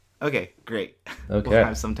Okay, great. Okay. We'll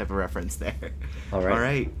have some type of reference there. All right. All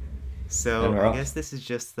right. So And we're I off. guess this is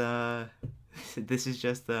just our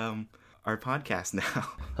podcast now.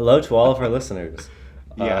 Hello to all of our listeners.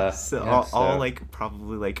 Yeah. So yeah, all like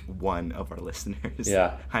probably like one of our listeners.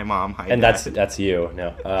 Yeah. Hi mom. Hi and dad. that's you.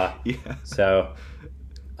 No. Yeah. So,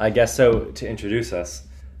 I guess to introduce us,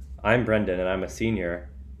 I'm Brendan, and I'm a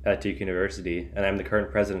senior at Duke University, and I'm the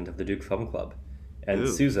current president of the Duke Film Club. And Ooh,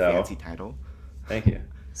 Suzhou, fancy title. thank you,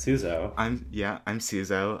 Suzhou. I'm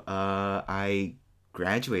Suzhou. I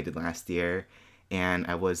graduated last year, and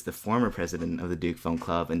I was the former president of the Duke Film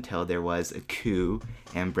Club until there was a coup,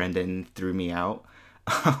 and Brendan threw me out.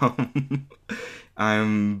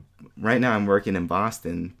 I'm working in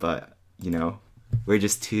Boston, but we're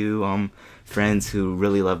just two friends who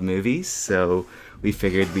really love movies, so we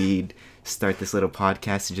figured we'd start this little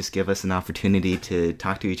podcast to just give us an opportunity to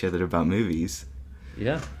talk to each other about movies.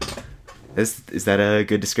 Yeah, Is that a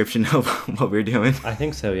good description of what we're doing? I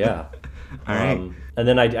think so. Yeah. All right. And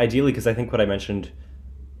then ideally, because I think what I mentioned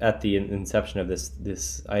at the inception of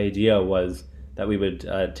this idea was that we would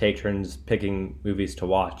take turns picking movies to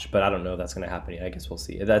watch, but I don't know if that's going to happen yet. I guess we'll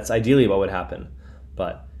see. That's ideally what would happen,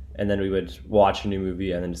 and then we would watch a new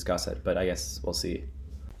movie and then discuss it. But I guess we'll see.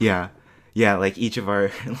 Yeah, like each of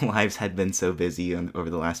our lives had been so busy over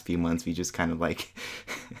the last few months, we just kind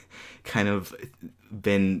of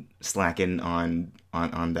been slacking on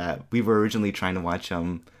that. We were originally trying to watch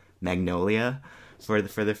Magnolia for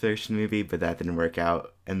the first movie, but that didn't work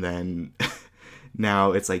out. And then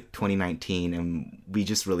now it's like 2019, and we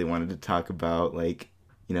just really wanted to talk about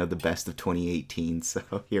the best of 2018. So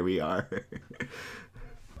here we are.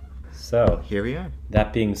 So Here we are.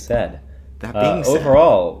 that being said,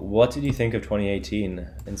 overall, what did you think of 2018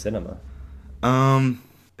 in cinema?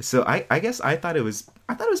 So I guess I thought it was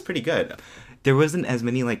pretty good. There wasn't as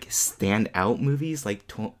many standout movies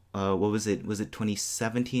what was it? Was it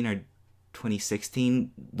 2017 or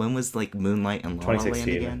 2016? When was Moonlight and La La Land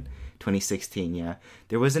 2016. again? 2016, yeah.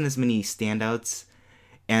 There wasn't as many standouts,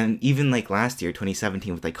 and even last year,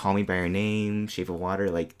 2017, with Call Me by Your Name, Shape of Water,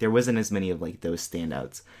 there wasn't as many of those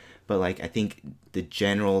standouts. But I think the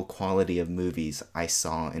general quality of movies I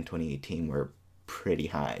saw in 2018 were pretty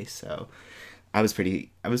high. So I was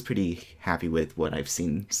pretty happy with what I've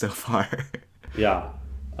seen so far. Yeah.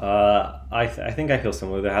 I think I feel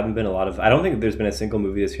similar. There haven't been a lot of... I don't think there's been a single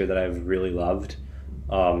movie this year that I've really loved.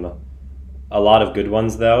 A lot of good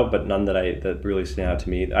ones, though, but none that really stand out to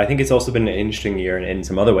me. I think it's also been an interesting year in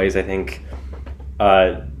some other ways. I think,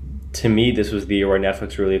 to me, this was the year where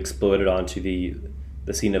Netflix really exploded onto the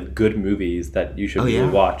scene of good movies that you should really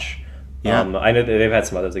watch. Yeah. I know that they've had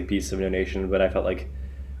some others, like Beasts of No Nation, but I felt like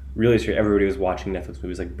really everybody was watching Netflix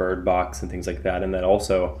movies like Bird Box and things like that, and then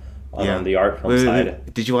also on the art film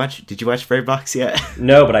side. Did you watch Bird Box yet?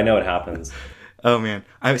 No, but I know it happens. Oh man,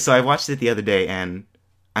 I watched it the other day, and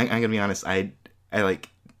I'm gonna be honest, I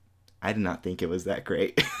did not think it was that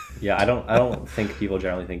great. Yeah, I don't think people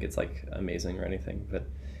generally think it's amazing or anything, but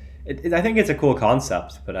I think it's a cool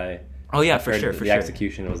concept. But for sure. The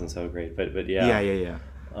execution wasn't so great, but yeah. Yeah.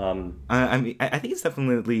 I mean, I think it's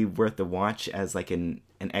definitely worth the watch as an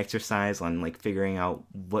exercise on figuring out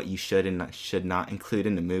what you should and should not include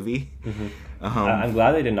in the movie. Mm-hmm. I'm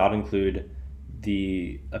glad they did not include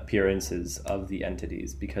the appearances of the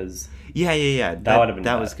entities, because that would have been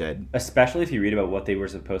that bad. was good, especially if you read about what they were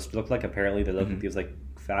supposed to look like. Apparently they look like these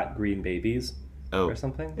fat green babies or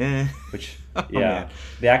something. Which man.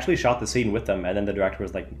 They actually shot the scene with them, and then the director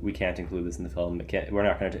was like, we can't include this in the film.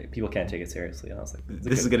 People can't take it seriously. And I was like,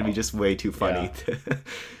 this is gonna be just way too funny. Yeah.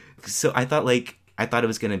 So I thought it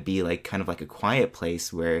was gonna be kind of like A Quiet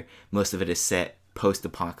Place, where most of it is set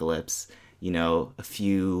post-apocalypse, a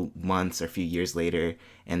few months or a few years later,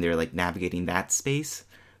 and they're navigating that space.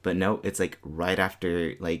 But no, it's right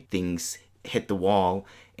after things hit the wall,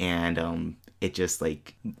 and it just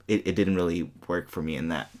it didn't really work for me in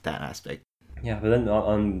that aspect. Yeah, but then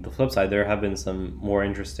on the flip side, there have been some more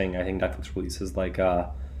interesting, I think, Netflix releases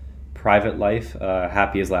Private Life,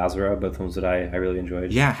 Happy as Lazaro, both films that I really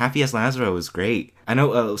enjoyed. Yeah, Happy as Lazaro was great. I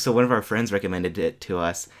know, so one of our friends recommended it to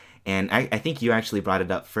us, and I think you actually brought it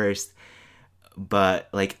up first, but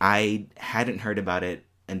I hadn't heard about it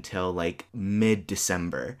until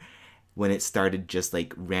mid-December, when it started just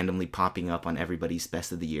randomly popping up on everybody's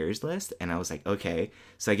best of the years list, and I was like, okay.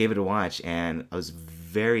 So I gave it a watch, and I was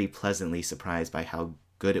very pleasantly surprised by how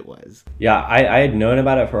good it was. Yeah, I had known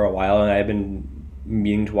about it for a while, and I had been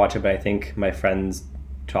meaning to watch it, but I think my friends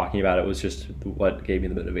talking about it was just what gave me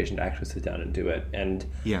the motivation to actually sit down and do it. And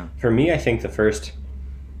yeah, for me, I think the first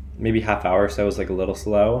maybe half hour or so was a little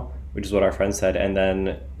slow, which is what our friend said. And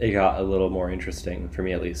then it got a little more interesting for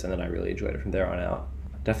me, at least, and then I really enjoyed it from there on out.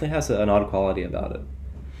 Definitely has an odd quality about it.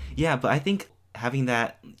 Yeah, but I think having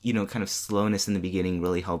that, kind of slowness in the beginning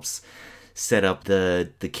really helps set up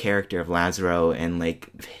the character of Lazaro and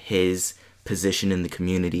like his position in the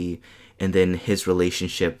community, and then his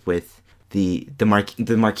relationship with the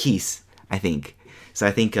Marquise, I think. So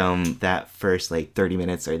I think that first like 30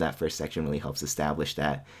 minutes or that first section really helps establish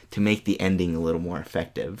that to make the ending a little more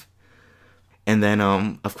effective. And then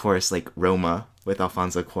of course like Roma with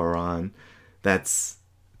Alfonso Cuarón. That's,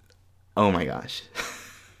 oh my gosh.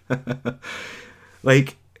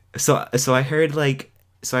 Like so I heard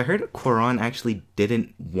Cuarón actually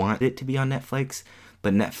didn't want it to be on Netflix,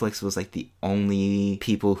 but Netflix was like the only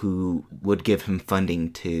people who would give him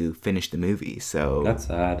funding to finish the movie. So that's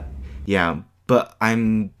sad. Yeah, but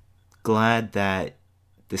I'm glad that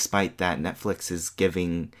despite that, Netflix has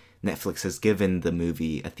given the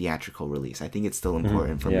movie a theatrical release. I think it's still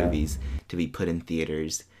important for movies to be put in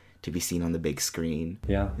theaters, to be seen on the big screen.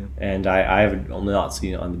 Yeah. And I've only not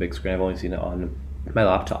seen it on the big screen. I've only seen it on my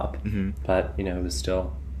laptop. But, it was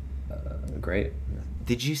still great.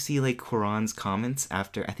 Did you see like Cuarón's comments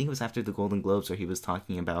after, I think it was after the Golden Globes, where he was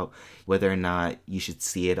talking about whether or not you should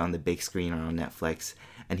see it on the big screen or on Netflix?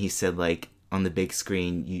 And he said like on the big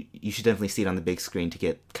screen, you should definitely see it on the big screen to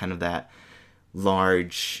get kind of that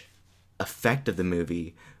large effect of the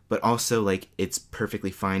movie, but also like it's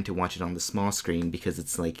perfectly fine to watch it on the small screen because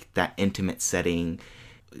it's like that intimate setting,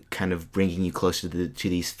 kind of bringing you closer to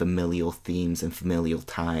these familial themes and familial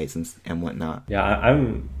ties and whatnot. Yeah,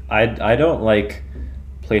 I don't like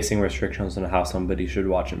placing restrictions on how somebody should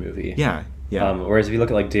watch a movie. Yeah. Whereas if you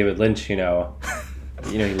look at like David Lynch,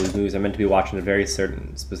 his movies are meant to be watched in a very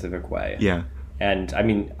certain specific way. Yeah. And I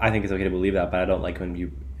mean, I think it's okay to believe that, but I don't like when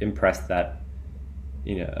you impress that.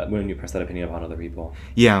 When you press that opinion upon other people.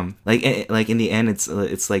 Yeah, like in the end,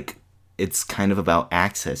 it's like it's kind of about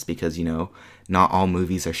access because not all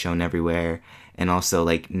movies are shown everywhere, and also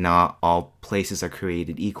like not all places are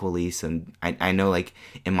created equally. So I know like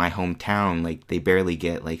in my hometown, like they barely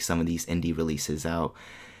get like some of these indie releases out,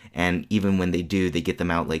 and even when they do, they get them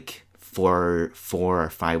out like 4 or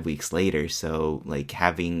 5 weeks later. So like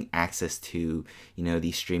having access to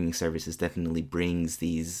these streaming services definitely brings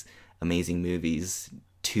these amazing movies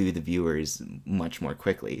to the viewers much more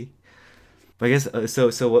quickly. But I guess so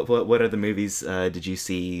what other movies did you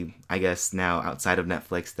see, I guess, now outside of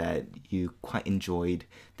Netflix that you quite enjoyed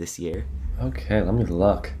this year? Okay, let me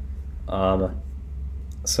look.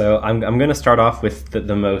 So I'm going to start off with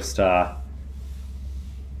the most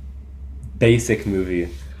basic movie,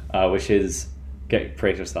 which is,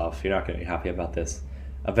 praise yourself, you're not going to be happy about this,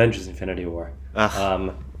 Avengers Infinity War.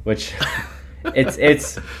 Which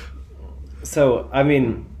it's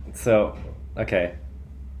okay,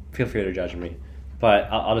 feel free to judge me, but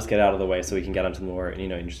I'll just get out of the way so we can get onto more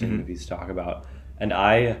interesting movies to talk about. And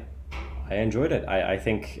I enjoyed it. I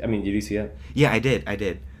think, did you see it? Yeah, I did.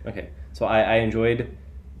 Okay, so I enjoyed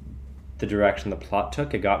the direction the plot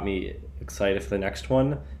took. It got me excited for the next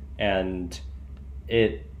one, and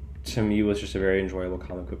it to me was just a very enjoyable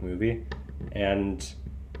comic book movie, and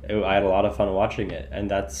I had a lot of fun watching it.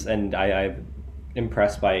 And I'm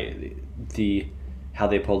impressed by how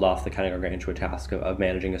they pulled off the kind of gargantuan task of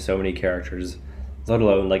managing so many characters, let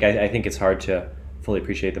alone like I think it's hard to fully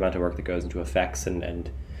appreciate the amount of work that goes into effects and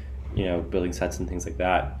building sets and things like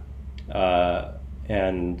that.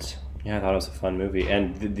 And yeah, I thought it was a fun movie.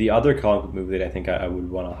 And the other comic book movie that I think I would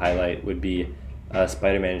want to highlight would be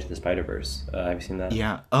Spider-Man Into the Spider-Verse. Have you seen that?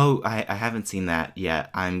 Yeah. Oh, I haven't seen that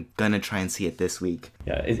yet. I'm gonna try and see it this week.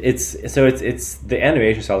 Yeah, it's the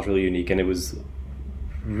animation style is really unique, and it was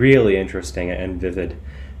really interesting and vivid.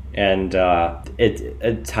 And it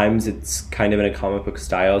at times it's kind of in a comic book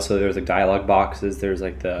style. So there's like dialogue boxes. There's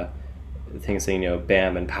like the things saying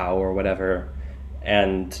Bam and Pow or whatever,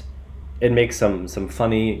 and it makes some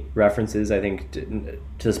funny references, I think, to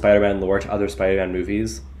the Spider-Man lore, to other Spider-Man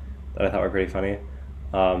movies that I thought were pretty funny.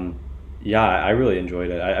 Yeah, I really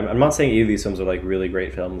enjoyed it. I'm not saying either of these films are like really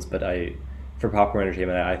great films, but for popcorn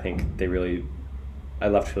entertainment, I think I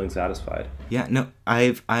left feeling satisfied. Yeah, no,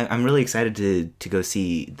 I'm really excited to go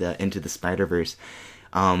see the Into the Spider-Verse,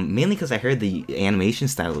 mainly because I heard the animation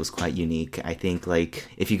style was quite unique. I think like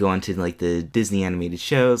if you go onto like the Disney animated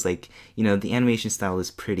shows, like the animation style is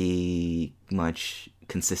pretty much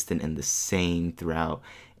consistent and the same throughout.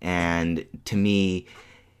 And to me,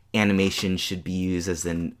 animation should be used as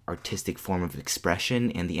an artistic form of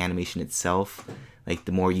expression, and the animation itself, like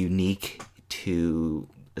the more unique to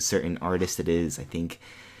a certain artist it is, I think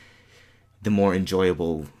the more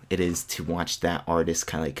enjoyable it is to watch that artist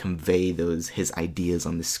kind of like convey his ideas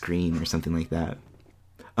on the screen or something like that.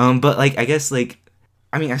 But like I guess like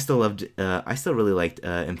I mean I still really liked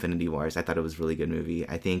Infinity Wars. I thought it was a really good movie.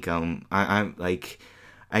 I think I'm like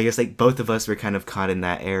I guess like both of us were kind of caught in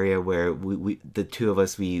that area where we the two of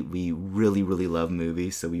us we really really love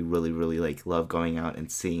movies, so we really really like love going out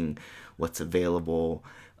and seeing what's available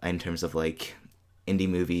in terms of like indie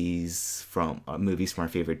movies from our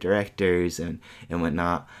favorite directors and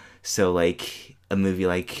whatnot. So like a movie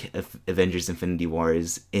like Avengers Infinity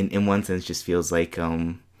Wars in one sense just feels like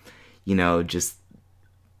just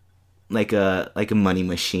like a money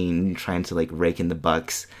machine trying to like rake in the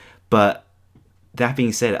bucks. But that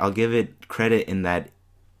being said, I'll give it credit in that,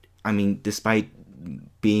 I mean, despite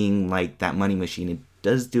being like that money machine, it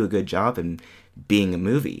does do a good job in being a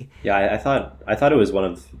movie. Yeah, I thought it was one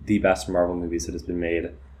of the best Marvel movies that has been made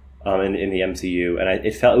in the MCU, and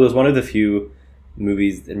it was one of the few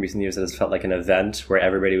movies in recent years that has felt like an event where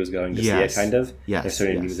everybody was going to see it. Kind of. Yes. There's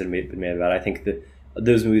certain movies that have been made about it. I think that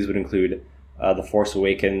those movies would include The Force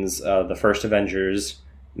Awakens, the first Avengers,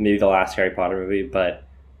 maybe the last Harry Potter movie, but.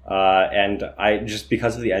 And I just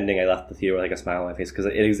because of the ending, I left the theater with like a smile on my face because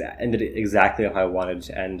it ended exactly how I wanted it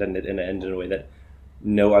to end, and it ended in a way that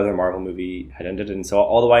no other Marvel movie had ended. And so,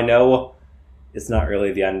 although I know it's not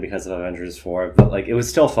really the end because of Avengers 4, but like it was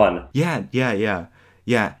still fun. Yeah.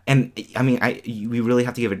 And I mean, we really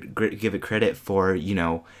have to give it credit for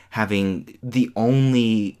having the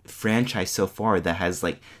only franchise so far that has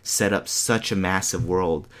like set up such a massive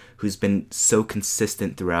world, who's been so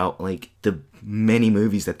consistent throughout like the many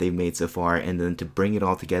movies that they've made so far, and then to bring it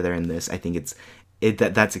all together in this, I think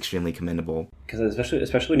that's extremely commendable. Because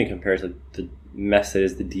especially when you compare it to the mess that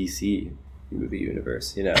is the DC movie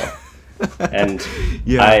universe, And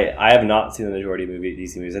yeah. I have not seen the majority of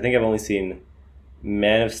DC movies. I think I've only seen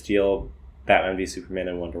Man of Steel, Batman v Superman,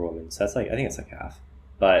 and Wonder Woman. So that's like I think it's like half.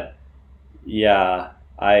 But yeah,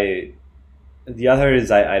 the other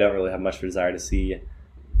is I don't really have much of a desire to see.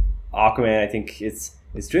 Aquaman, I think it's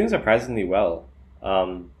doing surprisingly well.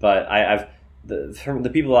 But from the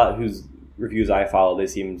people out whose reviews I follow, they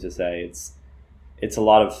seem to say it's a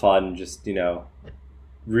lot of fun, just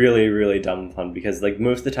really really dumb fun, because like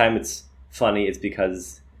most of the time it's funny, it's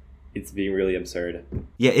because it's being really absurd.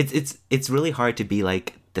 Yeah, it's really hard to be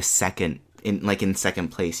like the second in second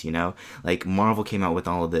place, Like Marvel came out with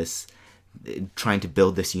all of this, trying to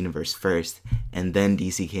build this universe first, and then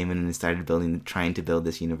DC came in and started trying to build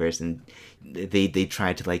this universe, and they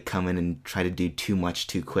tried to like come in and try to do too much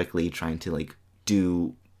too quickly, trying to like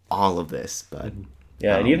do all of this. But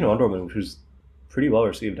yeah, and even Wonder Woman, which was pretty well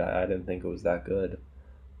received, I didn't think it was that good.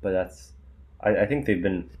 But I think they've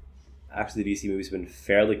been. Actually, the DC movies have been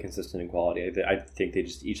fairly consistent in quality. I think they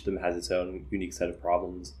just each of them has its own unique set of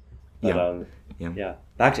problems. But, yeah.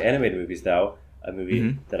 Back to animated movies, though. A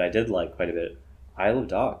movie that I did like quite a bit, Isle of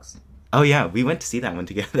Dogs. Oh yeah, we went to see that one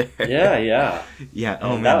together. Yeah.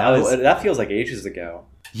 Oh man, that feels like ages ago.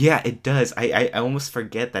 Yeah, it does. I almost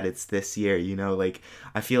forget that it's this year. Like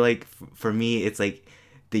I feel like for me, it's like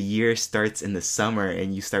the year starts in the summer,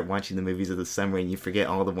 and you start watching the movies of the summer, and you forget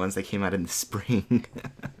all the ones that came out in the spring.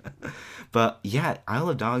 But yeah, Isle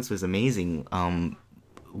of Dogs was amazing.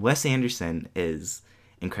 Wes Anderson is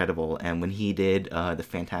incredible, and when he did the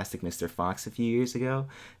Fantastic Mr. Fox a few years ago,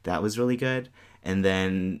 that was really good. And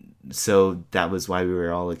then so that was why we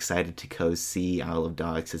were all excited to go see Isle of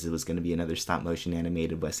Dogs, because it was going to be another stop motion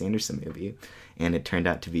animated Wes Anderson movie, and it turned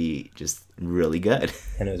out to be just really good.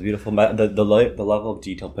 And it was beautiful. The level of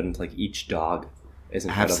detail put into like each dog is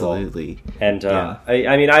incredible. Absolutely. And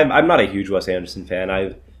I mean I'm not a huge Wes Anderson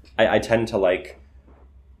fan. I tend to like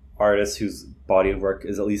artists whose body of work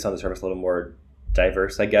is at least on the surface a little more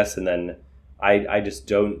diverse, I guess, and then I just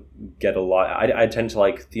don't get a lot. I tend to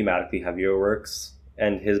like thematically heavier works,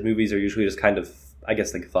 and his movies are usually just kind of, I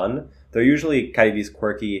guess, like fun. They're usually kind of these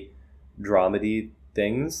quirky dramedy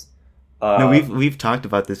things. No, we've talked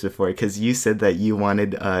about this before, because you said that you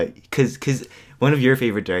wanted because one of your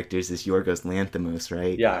favorite directors is Yorgos Lanthimos,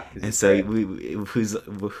 right? Yeah, and so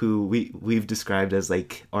we've described as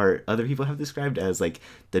like, or other people have described as like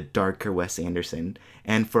the darker Wes Anderson,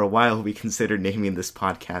 and for a while we considered naming this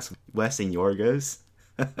podcast Wes and Yorgos.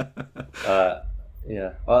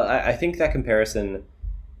 Yeah, well, I think that comparison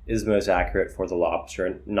is most accurate for The Lobster,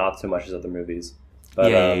 and not so much as other movies.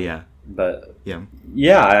 But, yeah. But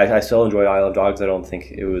I still enjoy Isle of Dogs. I don't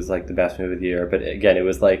think it was like the best movie of the year, but again, it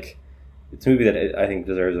was like it's a movie that I think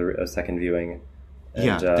deserves a second viewing. And,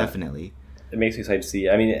 yeah, definitely. It makes me excited to see.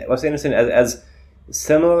 I mean, Wes Anderson, as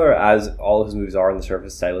similar as all of his movies are on the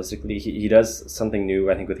surface stylistically, he does something new,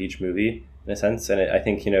 I think, with each movie, in a sense. And I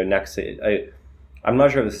think, next, I'm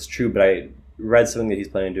not sure if this is true, but I read something that he's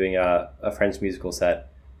planning on doing a French musical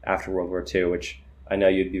set after World War II, which I know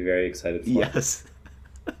you'd be very excited for. Yes.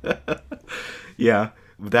 Yeah,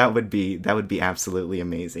 that would be absolutely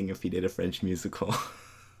amazing if he did a French musical.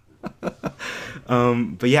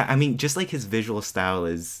 But yeah, I mean, just like his visual style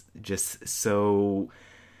is just so.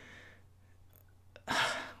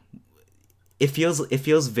 It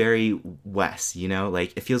feels very Wes,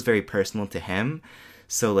 like it feels very personal to him.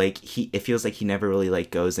 So like it feels like he never really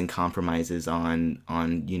like goes and compromises on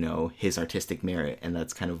his artistic merit, and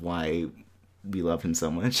that's kind of why we love him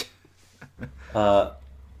so much.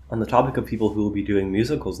 On the topic of people who will be doing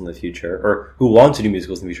musicals in the future, or who want to do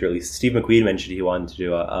musicals in the future, at least, Steve McQueen mentioned he wanted to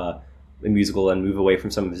do a musical and move away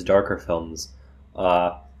from some of his darker films.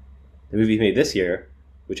 The movie he made this year,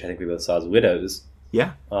 which I think we both saw, is Widows.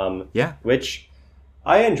 Yeah. Yeah. Which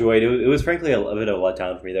I enjoyed. It was frankly a bit of a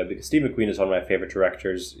letdown for me, though, because Steve McQueen is one of my favorite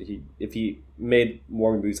directors. If he made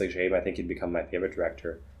more movies like Shame, I think he'd become my favorite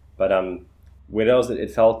director. But Widows,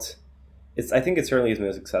 it felt... I think it certainly his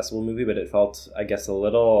most accessible movie, but it felt, I guess, a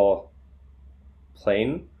little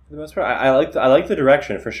plain for the most part. I like the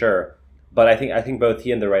direction for sure, but I think both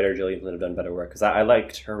he and the writer Gillian Flynn have done better work, because I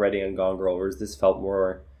liked her writing on Gone Girl, whereas this felt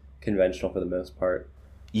more conventional for the most part.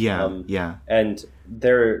 Yeah, yeah. And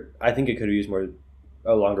I think it could have used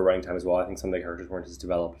a longer running time as well. I think some of the characters weren't as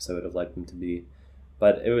developed as I would have liked them to be,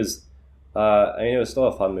 but it was, it was still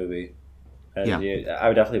a fun movie, and yeah. I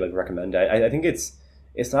would definitely recommend it. I think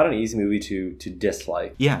it's not an easy movie to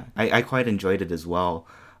dislike. Yeah, I quite enjoyed it as well.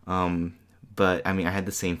 But I mean, I had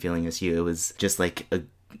the same feeling as you. It was just like a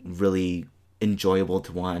really enjoyable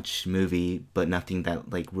to watch movie, but nothing that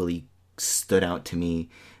like really stood out to me,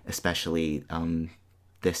 especially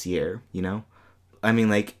this year, I mean,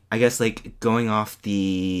 like, I guess like going off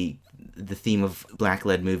the theme of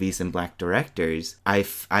black-led movies and black directors, I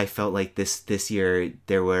felt like this year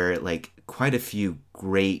there were like quite a few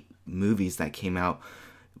great movies that came out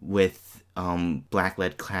with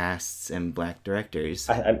black-led casts and black directors.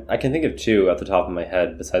 I can think of two off the top of my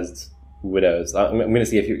head besides Widows. I'm going to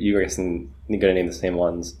see if you guys are going to name the same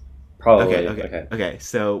ones. Probably. Okay.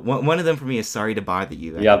 So one of them for me is Sorry to Bother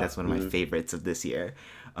You. I think that's one of my favorites of this year.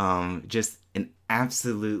 Just an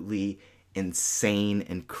absolutely insane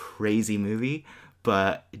and crazy movie,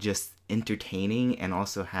 but just entertaining, and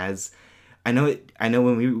also has... I know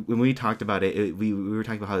when we talked about it, we were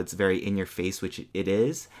talking about how it's very in your face, which it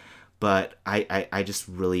is, but I just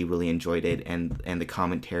really, really enjoyed it, and the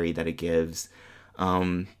commentary that it gives.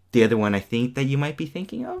 The other one I think that you might be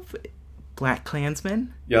thinking of, Black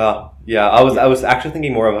Klansman. Yeah. I was actually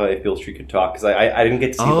thinking more of If Beale Street Could Talk, because I didn't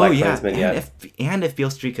get to see Black Klansman yet. And If Beale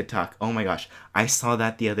Street Could Talk. Oh my gosh, I saw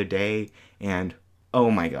that the other day, and oh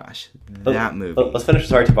my gosh, that movie. Let's finish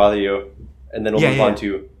Sorry to Bother You, and then we'll move on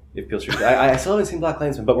to If Beale Street. I still haven't seen Black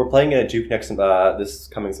Klansman, but we're playing it at Duke next this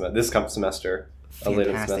semester,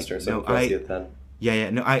 later this semester, so we'll see it then. Yeah.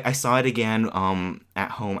 No, I saw it again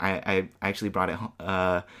at home. I actually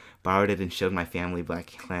borrowed it and showed my family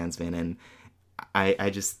Black Klansman, and I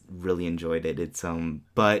just really enjoyed it. It's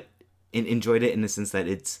but enjoyed it in the sense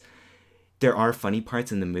that there are funny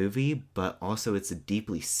parts in the movie, but also it's a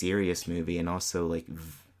deeply serious movie, and also like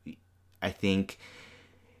I think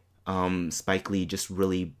Spike Lee just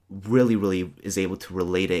really, really, really is able to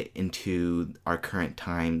relate it into our current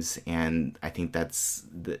times, and I think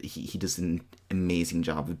he does an amazing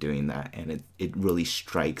job of doing that, and it really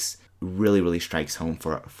strikes home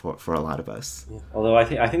for a lot of us. Yeah. Although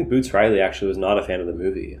I think Boots Riley actually was not a fan of the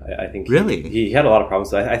movie. I think really he had a lot of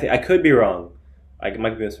problems. I could be wrong. I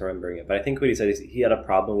might be misremembering it, but I think what he said is he had a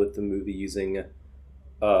problem with the movie using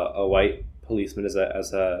a white policeman as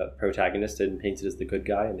a protagonist and painted as the good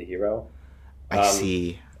guy and the hero. I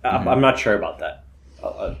see. I'm not sure about that,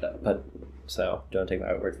 but so don't take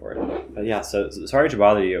my word for it. But yeah, so Sorry to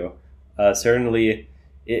Bother You. Certainly,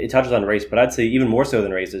 it touches on race, but I'd say even more so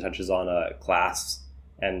than race, it touches on class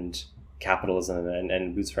and capitalism.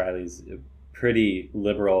 And Boots Riley's pretty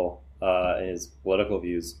liberal in his political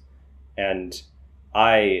views, and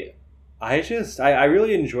I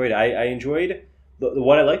really enjoyed. I enjoyed.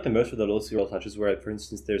 What I liked the most were the little serial touches where, for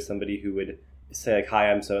instance, there's somebody who would say, like,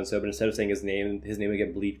 hi, I'm so-and-so, but instead of saying his name would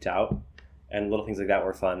get bleeped out, and little things like that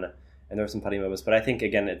were fun, and there were some funny moments. But I think,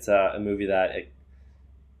 again, it's a movie that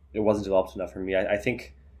it wasn't developed enough for me. I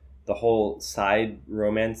think the whole side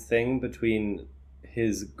romance thing between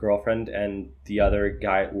his girlfriend and the other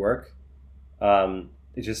guy at work,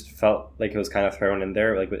 it just felt like it was kind of thrown in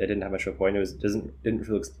there. Like, it didn't have much of a point. Didn't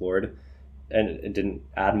feel explored, and it didn't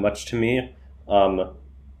add much to me. And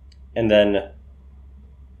then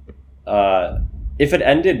if it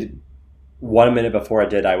ended 1 minute before it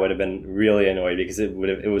did, I would have been really annoyed because it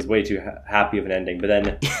was way too happy of an ending. But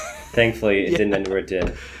then, thankfully, it didn't end where it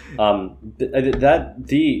did.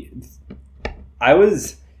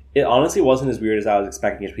 It honestly wasn't as weird as I was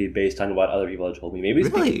expecting it to be based on what other people had told me.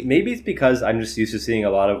 Maybe it's because I'm just used to seeing a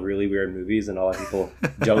lot of really weird movies, and a lot of people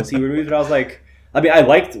don't see weird movies. But I was like, I mean, I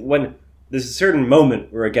liked when there's a certain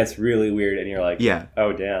moment where it gets really weird, and you're like,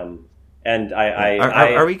 oh damn. And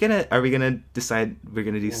are we gonna decide we're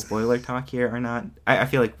gonna do spoiler talk here or not? I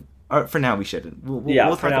feel like for now we shouldn't.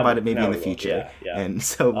 We'll talk about it maybe in the future. And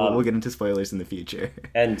so we'll get into spoilers in the future.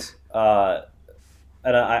 And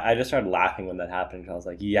I just started laughing when that happened. I was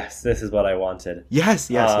like, yes, this is what I wanted.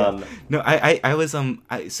 Yes. No, I was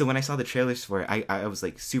so when I saw the trailers for it, I was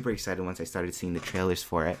like super excited once I started seeing the trailers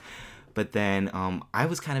for it. But then I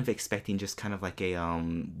was kind of expecting just kind of like a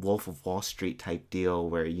Wolf of Wall Street type deal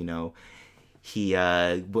where, you know, he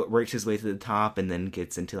works his way to the top and then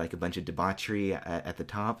gets into like a bunch of debauchery at the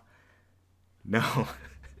top. No.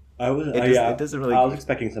 It doesn't really. I was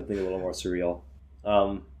expecting something a little more surreal.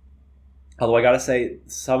 Although I gotta say,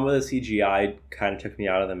 some of the CGI kind of took me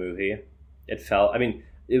out of the movie. It felt, I mean,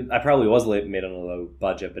 I probably was made on a low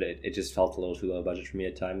budget, but it just felt a little too low budget for me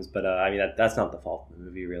at times. But I mean, that's not the fault of the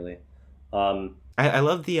movie, really. I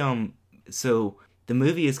love the so the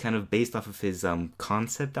movie is kind of based off of his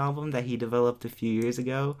concept album that he developed a few years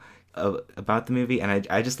ago about the movie, and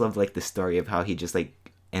I just love like the story of how he just like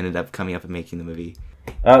ended up coming up and making the movie.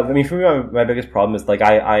 I mean, for me, my biggest problem is like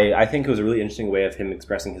I think it was a really interesting way of him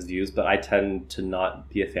expressing his views, but I tend to not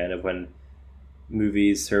be a fan of when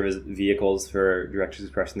movies serve as vehicles for directors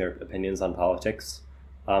expressing their opinions on politics.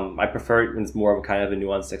 I prefer it when it's more of a kind of a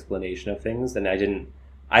nuanced explanation of things, and I didn't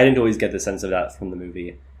always get the sense of that from the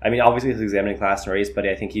movie. I mean, obviously he's examining class and race, but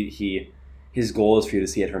I think his goal is for you to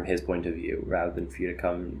see it from his point of view rather than for you to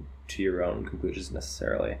come to your own conclusions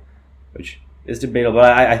necessarily, which is debatable.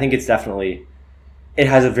 But I think it's definitely, it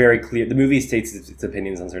has a very clear, the movie states its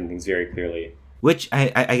opinions on certain things very clearly. Which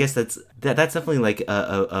I guess that's definitely like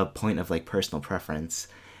a point of like personal preference,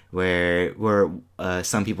 where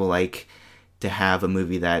some people like to have a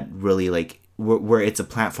movie that really like where it's a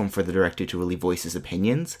platform for the director to really voice his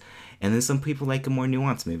opinions, and then some people like a more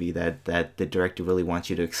nuanced movie that the director really wants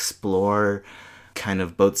you to explore kind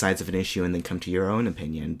of both sides of an issue and then come to your own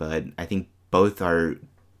opinion. But I think both are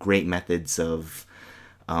great methods of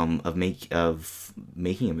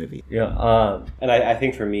making a movie. And I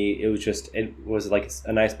think for me it was like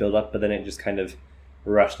a nice build up, but then it just kind of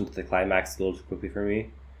rushed into the climax a little too quickly for me,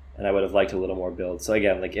 and I would have liked a little more build. So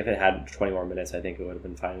again, like if it had 20 more minutes, I think it would have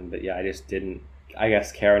been fine. But yeah, I just didn't, I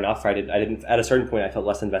guess, care enough. I didn't at a certain point I felt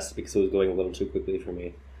less invested because it was going a little too quickly for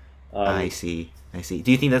me. I see.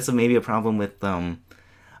 Do you think that's maybe a problem with I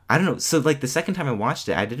don't know. So like the second time I watched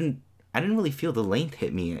it, I didn't really feel the length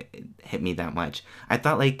hit me that much. I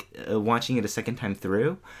thought like watching it a second time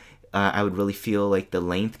through, I would really feel like the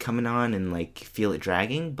length coming on and like feel it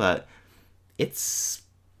dragging. But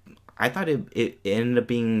I thought it ended up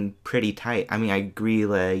being pretty tight. I mean, I agree.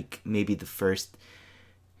 Like maybe the first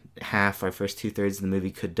half or first 2/3 of the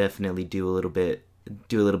movie could definitely do a little bit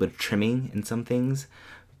of trimming in some things,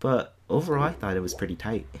 but overall, I thought it was pretty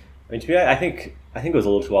tight. I mean, to me, I think it was a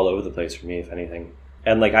little too all over the place for me, if anything.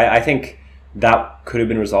 And like I think that could have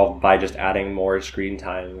been resolved by just adding more screen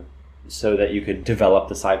time so that you could develop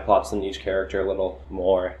the side plots in each character a little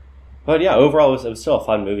more. But yeah, overall it was still a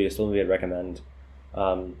fun movie. It's still a movie I'd recommend.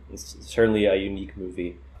 It's certainly a unique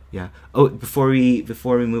movie. Yeah. Oh, before we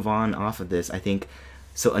move on off of this, I think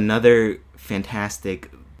so. Another fantastic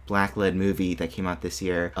black-led movie that came out this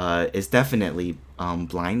year is definitely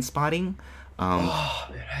Blind Spotting. Man, I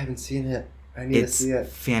haven't seen it. I need to see it.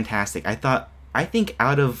 It's fantastic. I think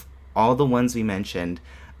out of all the ones we mentioned,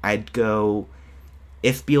 I'd go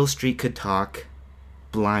If Beale Street Could Talk,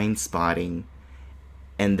 Blind Spotting,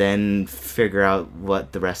 and then figure out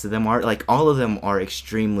what the rest of them are. Like, all of them are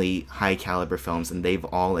extremely high caliber films, and they've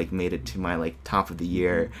all like made it to my like top of the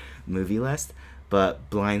year movie list. But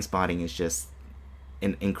Blind Spotting is just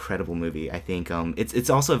an incredible movie. I think it's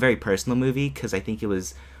also a very personal movie because I think it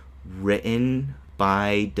was written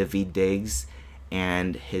by Daveed Diggs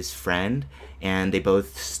and his friend, and they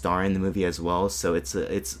both star in the movie as well. So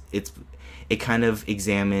it kind of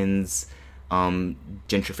examines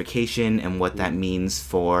gentrification and what that means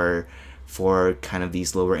for kind of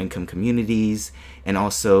these lower income communities, and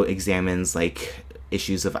also examines like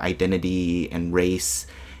issues of identity and race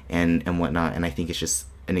and whatnot. And I think it's just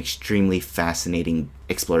an extremely fascinating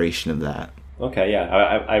exploration of that. Okay, yeah,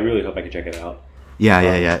 I really hope I can check it out.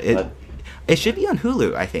 Yeah. It should be on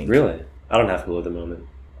Hulu, I think. Really? I don't have Hulu at the moment.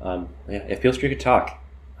 Yeah, If Beale Street Could Talk,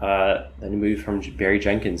 a new movie from Barry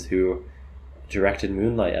Jenkins, who directed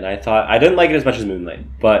Moonlight, and I thought I didn't like it as much as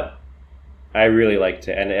Moonlight, but I really liked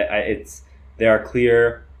it, and there are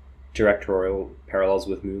clear directorial parallels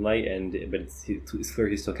with Moonlight, but it's clear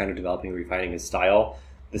he's still kind of developing and refining his style.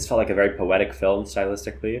 This felt like a very poetic film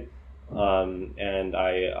stylistically, and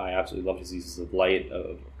I absolutely loved his uses of light,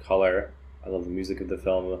 of color. I love the music of the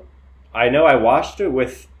film. I know I watched it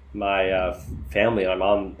with my family, and my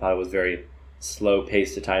mom thought it was very slow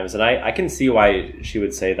paced at times, and I can see why she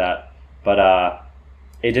would say that, but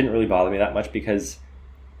it didn't really bother me that much because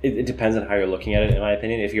it depends on how you're looking at it, in my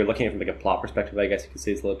opinion. If you're looking at it from like a plot perspective, I guess you could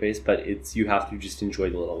say it's slow paced, but you have to just enjoy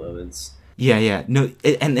the little moments. Yeah. No,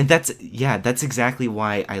 and that's exactly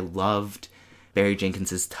why I loved Barry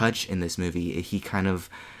Jenkins's touch in this movie. He kind of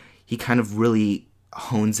really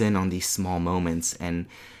hones in on these small moments and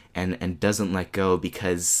doesn't let go,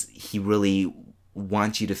 because he really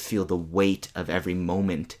wants you to feel the weight of every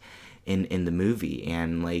moment in the movie.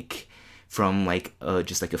 And like from like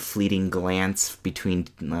just like a fleeting glance between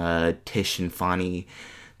Tish and Fonny,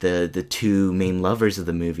 the two main lovers of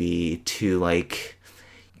the movie, to like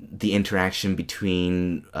the interaction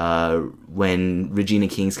between when Regina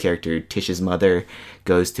King's character, Tish's mother,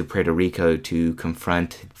 goes to Puerto Rico to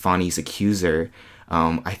confront Fonny's accuser.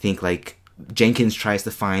 I think like Jenkins tries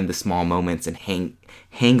to find the small moments and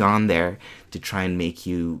hang on there to try and make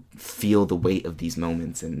you feel the weight of these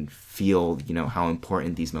moments and feel, how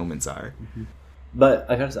important these moments are. Mm-hmm. But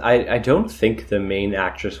I don't think the main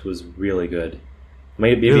actress was really good.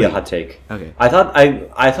 Maybe really? A hot take. Okay. I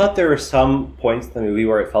thought there were some points in the movie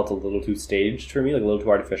where it felt a little too staged for me, like a little too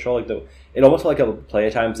artificial. Like it almost felt like a play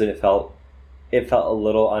at times, and it felt a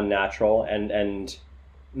little unnatural, and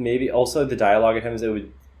maybe also the dialogue at times it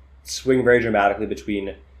would swing very dramatically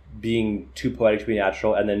between being too poetic to be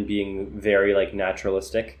natural and then being very like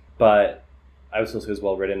naturalistic. But I would still say it was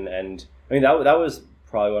well written, and I mean that was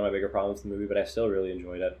probably one of my bigger problems in the movie, but I still really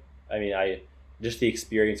enjoyed it. I mean, just the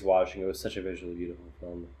experience watching it was such a visually beautiful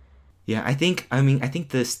film. Yeah, I think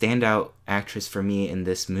the standout actress for me in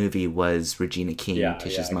this movie was Regina King,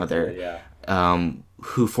 Tish's mother,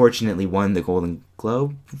 who fortunately won the Golden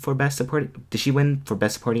Globe for Best Supporting. Did she win for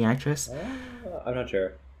Best Supporting Actress? I'm not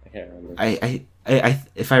sure. I can't remember. I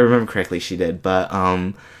if I remember correctly, she did. But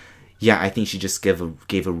I think she just gave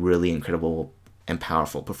a really incredible and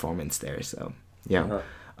powerful performance there. So yeah. Uh-huh.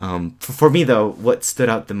 For me though, what stood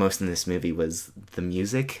out the most in this movie was the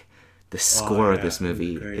music. The score of this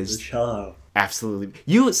movie is the cello. Absolutely.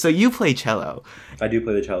 You play cello. I do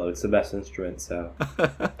play the cello. It's the best instrument. So.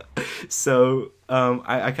 So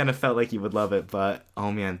I kind of felt like you would love it, but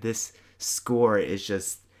oh man, this score is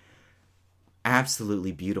just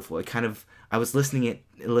absolutely beautiful. I was listening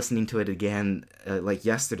to it again like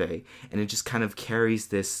yesterday, and it just kind of carries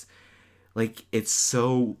this. Like, it's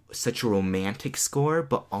such a romantic score,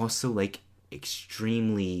 but also, like,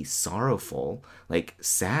 extremely sorrowful, like,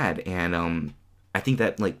 sad. And I think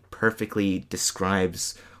that, like, perfectly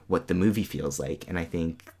describes what the movie feels like. And I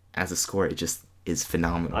think, as a score, it just is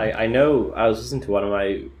phenomenal. I know, I was listening to one of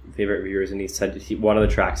my favorite reviewers, and he said one of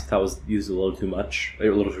the tracks he thought was used a little too much, a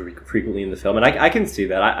little too frequently in the film. And I can see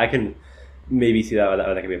that. I can maybe see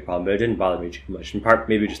that could be a problem, but it didn't bother me too much. In part,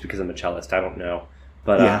 maybe just because I'm a cellist, I don't know.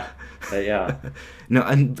 But yeah. No,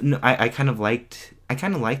 I kind of liked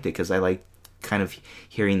it because I like kind of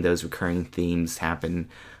hearing those recurring themes happen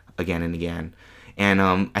again and again. And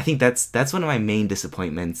I think that's one of my main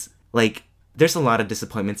disappointments. Like, there's a lot of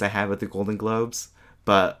disappointments I had with the Golden Globes,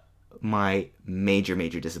 but my major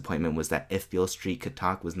disappointment was that If Beale Street Could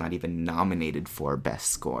Talk was not even nominated for Best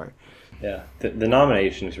Score. Yeah, the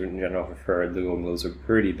nominations in general for the Golden Globes were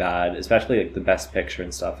pretty bad, especially like the Best Picture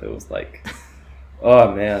and stuff. It was like...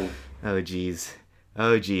 Oh, man. Oh, geez.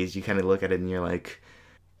 You kind of look at it and you're like...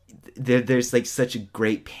 There's, like, such a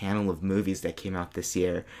great panel of movies that came out this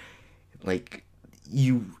year. Like,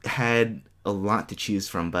 you had a lot to choose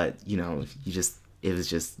from, but, it was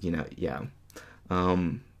just, yeah.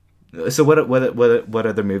 So what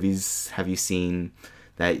other movies have you seen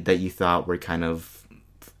that you thought were kind of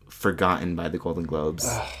forgotten by the Golden Globes?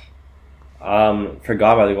 Forgotten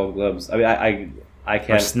by the Golden Globes? I mean, I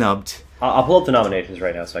can't... Or snubbed. I'll pull up the nominations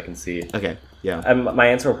right now so I can see. Okay, yeah. My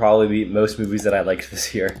answer will probably be most movies that I liked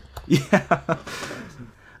this year. Yeah.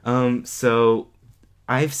 So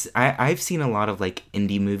I've seen a lot of like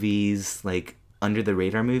indie movies, like under the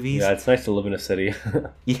radar movies. Yeah, it's nice to live in a city.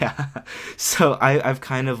 Yeah. So I've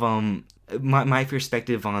kind of my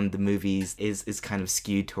perspective on the movies is kind of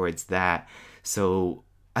skewed towards that. So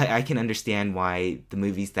I can understand why the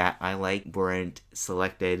movies that I like weren't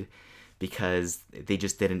selected, because they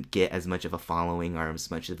just didn't get as much of a following or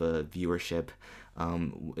as much of a viewership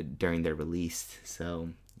during their release. So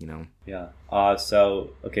Yeah.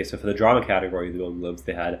 So for the drama category of the Golden Globes,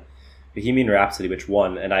 they had Bohemian Rhapsody, which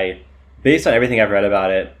won, and based on everything I've read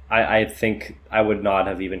about it, I think I would not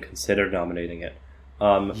have even considered nominating it.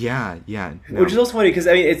 Yeah. No. Which is also funny because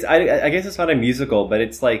I mean, I guess it's not a musical, but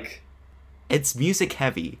it's like it's music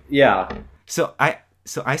heavy. Yeah. So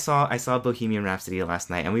I saw Bohemian Rhapsody last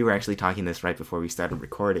night, and we were actually talking this right before we started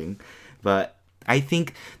recording, but I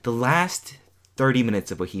think the last 30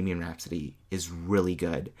 minutes of Bohemian Rhapsody is really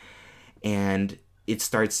good, and it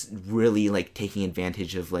starts really like taking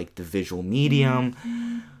advantage of like the visual medium.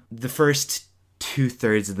 The first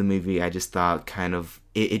 2/3 of the movie, I just thought kind of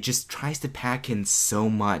it just tries to pack in so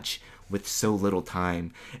much with so little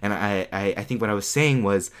time, and I think what I was saying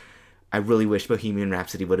was I really wish Bohemian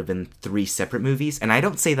Rhapsody would have been 3 separate movies, and I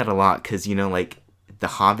don't say that a lot because like The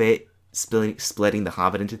Hobbit, splitting The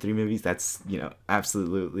Hobbit into 3 movies, that's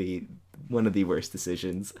absolutely one of the worst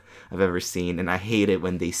decisions I've ever seen, and I hate it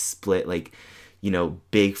when they split like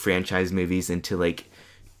big franchise movies into like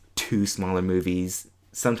 2 smaller movies.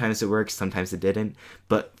 Sometimes it works, sometimes it didn't,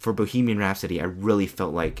 but for Bohemian Rhapsody I really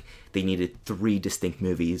felt like they needed 3 distinct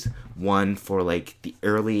movies. One for like the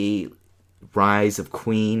early rise of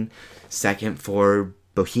Queen, second for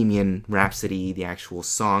Bohemian Rhapsody, the actual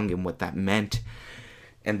song and what that meant,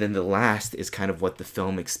 and then the last is kind of what the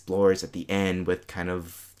film explores at the end with kind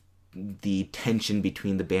of the tension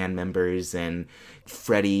between the band members and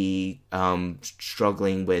Freddie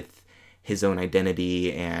struggling with his own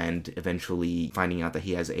identity and eventually finding out that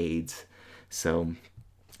he has AIDS. So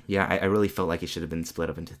yeah, I really felt like it should have been split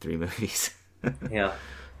up into 3 movies. Yeah.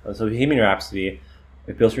 So Bohemian Rhapsody,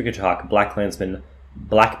 if Beale Street could talk, Black Klansman,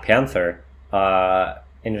 Black Panther.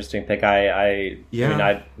 Interesting pick. I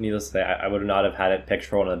mean, needless to say, I would not have had it picked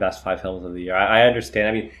for one of the best 5 films of the year. I understand.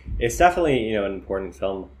 I mean, it's definitely an important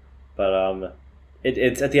film, but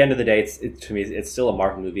it's at the end of the day, to me, it's still a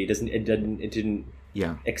Marvel movie. It didn't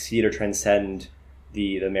exceed or transcend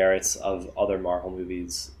the merits of other Marvel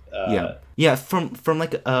movies. From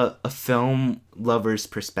like a film lover's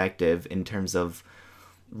perspective, in terms of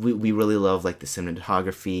we really love like the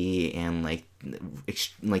cinematography and like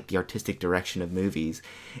the artistic direction of movies,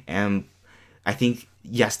 and I think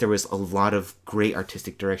yes, there was a lot of great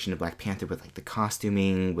artistic direction of Black Panther with like the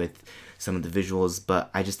costuming, with some of the visuals, but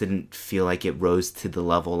I just didn't feel like it rose to the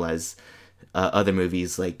level as other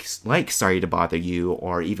movies like Sorry to Bother You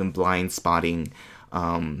or even Blind Spotting.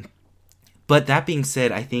 But that being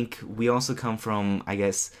said, I think we also come from, I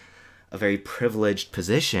guess, a very privileged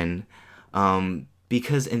position,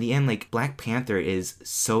 because in the end, like, Black Panther is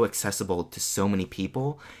so accessible to so many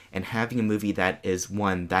people, and having a movie that is,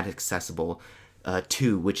 1, that accessible,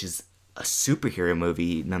 2, which is a superhero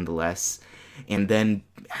movie nonetheless, and then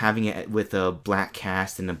having it with a black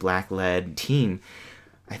cast and a black-led team,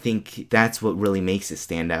 I think that's what really makes it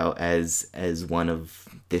stand out as one of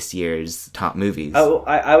this year's top movies.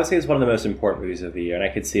 I would say it's one of the most important movies of the year, and I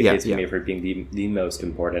could see it me for it being the most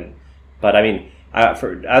important. But I mean, as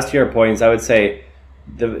to your points, I would say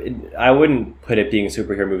I wouldn't put it being a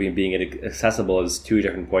superhero movie and being accessible as 2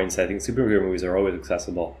 different points. I think superhero movies are always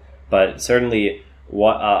accessible, but certainly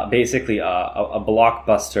basically a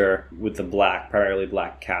blockbuster with the primarily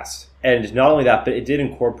black cast. And not only that, but it did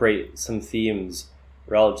incorporate some themes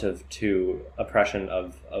relative to oppression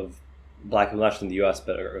of black people, not just in the U.S.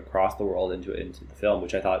 but across the world into the film,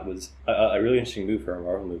 which I thought was a really interesting move for a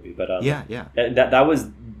Marvel movie. But that was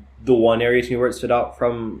the one area to me where it stood out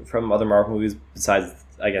from other Marvel movies, besides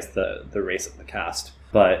I guess the race of the cast.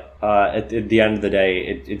 But at the end of the day,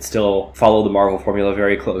 it still followed the Marvel formula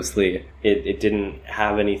very closely. It didn't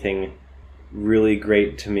have anything really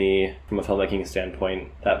great to me from a filmmaking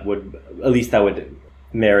standpoint that would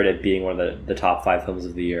merit it being one of the top 5 films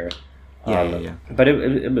of the year. But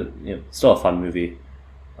it still a fun movie.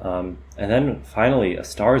 And then finally, A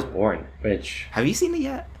Star Is Born, which... Have you seen it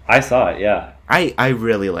yet? I saw it, yeah. I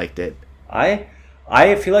really liked it.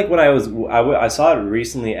 I feel like when I saw it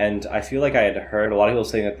recently, and I feel like I had heard a lot of people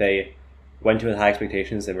saying that they went in with high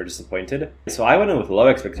expectations and were disappointed. So I went in with low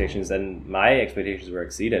expectations, and my expectations were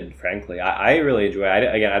exceeded, frankly. I really enjoy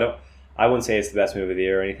it. I wouldn't say it's the best movie of the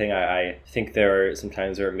year or anything. I think there are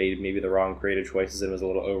sometimes where it made maybe the wrong creative choices and was a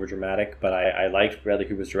little over dramatic, but I liked Bradley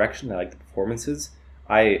Cooper's direction. I liked the performances.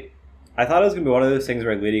 I thought it was going to be one of those things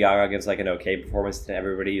where Lady Gaga gives like an okay performance and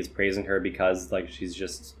everybody is praising her because like she's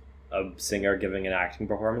just a singer giving an acting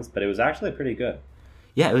performance, but it was actually pretty good.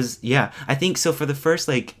 Yeah, it was. Yeah, I think so. For the first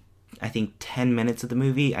 10 minutes of the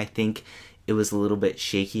movie, I think it was a little bit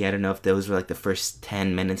shaky. I don't know if those were like the first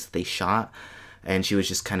 10 minutes that they shot, and she was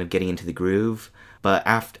just kind of getting into the groove. But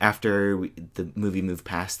after the movie moved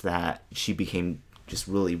past that, she became just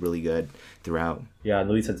really, really good throughout. Yeah, and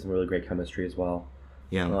the leads had some really great chemistry as well.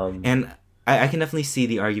 Yeah, and I can definitely see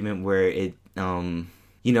the argument where it,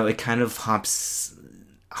 it kind of hops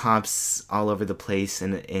all over the place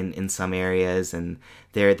in some areas, and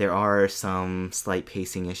there are some slight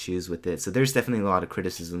pacing issues with it. So there's definitely a lot of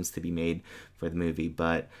criticisms to be made for the movie,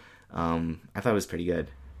 but I thought it was pretty good.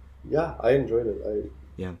 Yeah, I enjoyed it.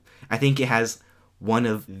 I think it has one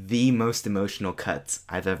of the most emotional cuts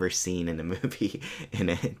I've ever seen in a movie in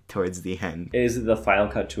it towards the end. Is it the final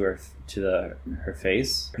cut to her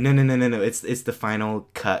face? No. It's the final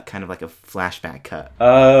cut, kind of like a flashback cut.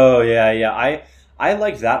 Oh, yeah. I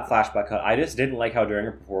liked that flashback cut. I just didn't like how during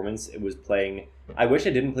her performance it was playing. I wish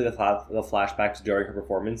it didn't play the flashbacks during her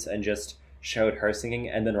performance and just showed her singing,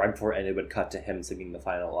 and then right before it ended would cut to him singing the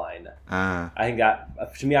final line. I think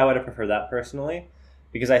that, to me, I would have preferred that personally,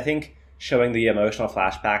 because I think showing the emotional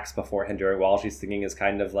flashbacks beforehand during while she's singing is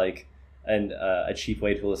kind of like a cheap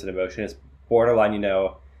way to elicit emotion. It's borderline,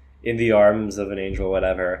 in the arms of an angel,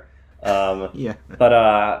 whatever. Yeah. But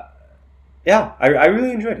I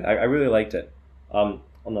really enjoyed it. I really liked it. On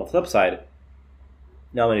the flip side,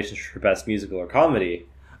 nominations for best musical or comedy.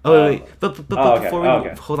 Wait. But okay, before we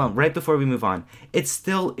okay. Hold on, right before we move on, it's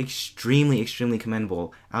still extremely, extremely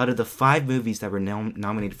commendable. Out of the 5 movies that were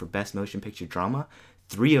nominated for best motion picture drama,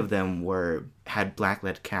 3 of them had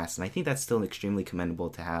black-led casts, and I think that's still extremely commendable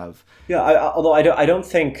to have. Yeah, although I don't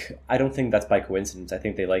think that's by coincidence. I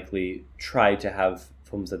think they likely tried to have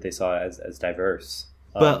films that they saw as diverse.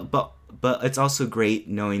 But it's also great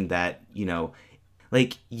knowing that,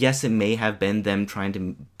 yes, it may have been them trying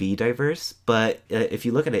to be diverse, but if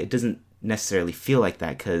you look at it, it doesn't necessarily feel like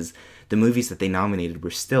that, because the movies that they nominated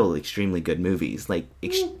were still extremely good movies, like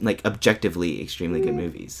objectively extremely good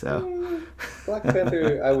movies. So Black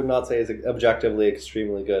Panther, I would not say is objectively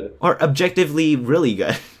extremely good, or objectively really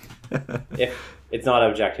good. If it's not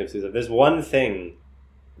objective, Susan, there's one thing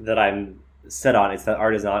that I'm set on: it's that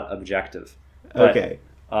art is not objective. But, okay.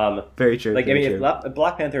 Very true. If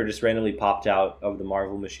Black Panther just randomly popped out of the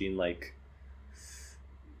Marvel machine 5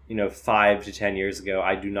 to 10 years ago,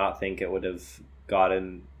 I do not think it would have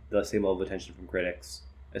gotten the same level of attention from critics,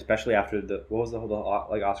 especially after the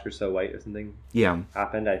Oscar So White or something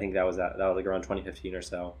happened. I think that was around 2015 or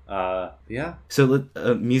so. Yeah. So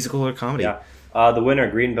musical or comedy? Yeah. The winner,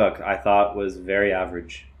 Green Book, I thought was very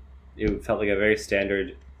average. It felt like a very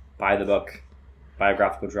standard by the book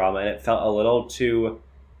biographical drama, and it felt a little too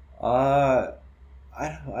I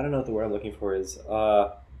don't know what the word I'm looking for is,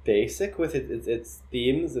 basic with its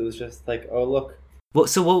themes. It was just like, oh look.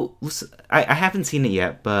 I haven't seen it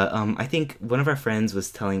yet, but I think one of our friends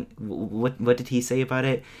was telling. What did he say about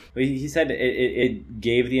it? He said it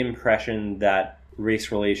gave the impression that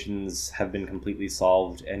race relations have been completely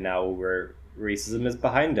solved, and now racism is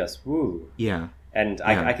behind us. Woo. Yeah. And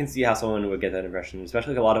yeah. I can see how someone would get that impression,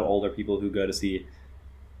 especially a lot of older people who go to see,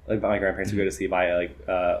 like my grandparents who go to see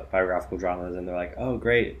biographical dramas, and they're like, oh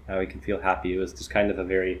great, now we can feel happy. It was just kind of a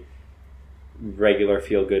very regular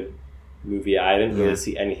feel good movie. I didn't really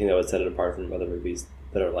see anything that would set it apart from other movies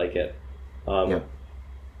that are like it.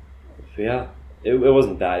 It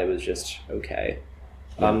wasn't bad. It was just okay.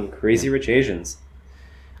 Crazy Rich Asians.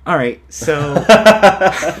 All right, so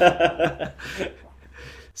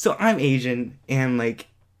so I'm Asian, and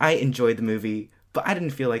I enjoyed the movie, but I didn't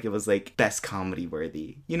feel like it was best comedy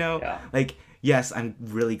worthy. Yeah. Yes, I'm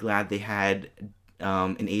really glad they had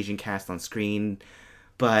an Asian cast on screen.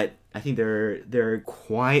 But I think there are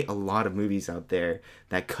quite a lot of movies out there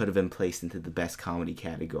that could have been placed into the best comedy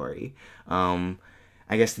category.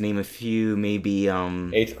 I guess to name a few, maybe...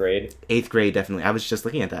 8th Grade. 8th Grade, definitely. I was just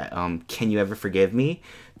looking at that. Can You Ever Forgive Me?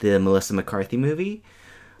 The Melissa McCarthy movie,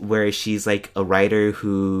 where she's a writer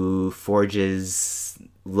who forges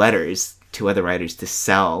letters to other writers to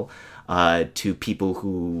sell to people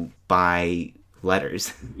who buy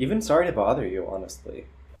letters. Even Sorry to Bother You, honestly.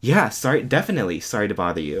 Yeah, definitely sorry to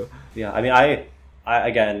bother you. Yeah, I mean, I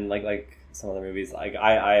again, like some other movies,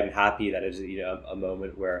 I am happy that it's a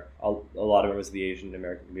moment where a lot of members of the Asian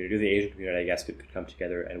American community, or the Asian community, I guess, could come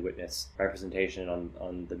together and witness representation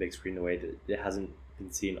on the big screen in a way that it hasn't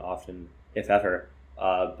been seen often, if ever.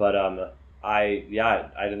 I didn't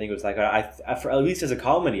think it was that good. For at least as a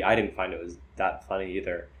comedy, I didn't find it was that funny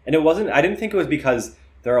either, and it wasn't. I didn't think it was because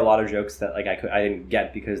there are a lot of jokes that I didn't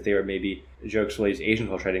get because they were maybe jokes related to Asian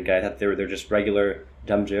culture I didn't get. I thought they're just regular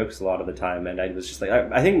dumb jokes a lot of the time, and I was just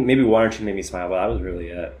I think maybe one or two made me smile, but that was really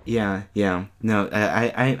it. Yeah. No,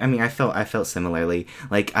 I mean I felt similarly.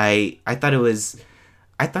 I thought it was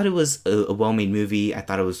a well-made movie. I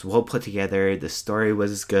thought it was well put together. The story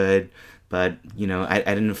was good. But, I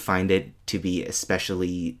didn't find it to be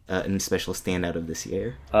especially an special standout of this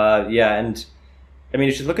year. Yeah, and I mean,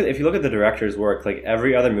 if you look at the director's work, like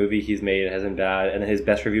every other movie he's made hasn't been bad, and his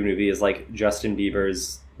best reviewed movie is like Justin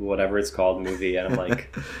Bieber's whatever it's called movie, and I'm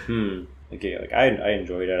like, okay, like I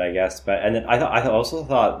enjoyed it, I guess, but and then I also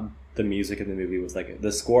thought the music in the movie was like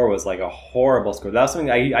the score was like a horrible score. That's something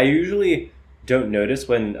I usually don't notice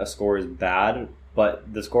when a score is bad,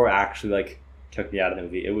 but the score actually like took me out of the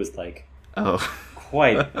movie. It was like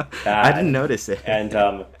quite bad. I didn't notice it,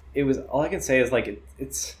 and it was all I can say is like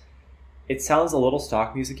it sounds a little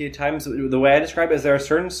stock music-y at times. The way I describe it is there are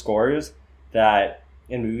certain scores that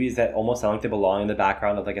in movies that almost sound like they belong in the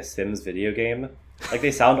background of like a Sims video game. Like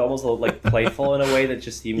they sound almost like playful in a way that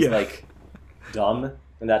just seems like dumb.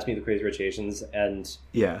 And that to me, the Crazy Rich Asians. And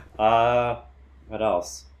what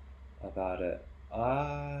else about it?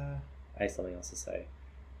 I have something else to say.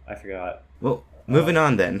 I forgot. Well, moving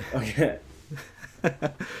on then. Okay.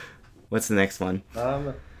 What's the next one?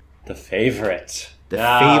 The Favorite. The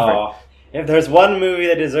Favorite. If there's one movie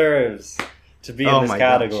that deserves to be in this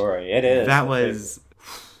category, gosh. It is. That was...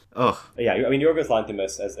 Oh. Yeah, I mean, Yorgos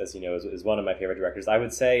Lanthimos, as you know, is one of my favorite directors. I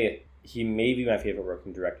would say he may be my favorite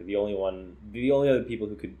working director. The only other people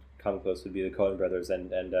who could come close would be the Coen brothers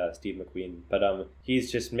and Steve McQueen. But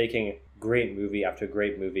he's just making great movie after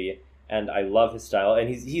great movie, and I love his style. And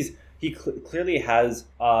he clearly has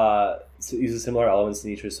uses similar elements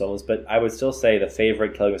in each of his films, but I would still say The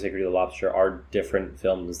Favorite, Killing of a Sacred Lobster are different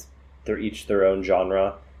films. They're each their own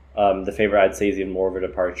genre. The Favorite, I'd say, is even more of a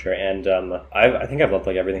departure, and I think I've loved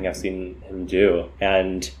like everything I've seen him do,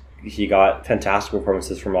 and he got fantastic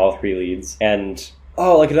performances from all three leads. And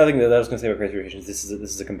like another thing that I was going to say about Crazy Rich Asians, this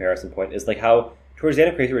is a comparison point, is like how towards the end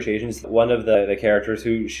of Crazy Rich Asians, one of the characters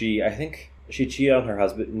who she cheated on her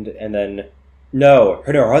husband, and then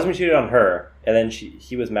her husband cheated on her, and then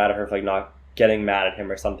he was mad at her for like not getting mad at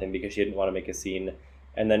him or something because she didn't want to make a scene,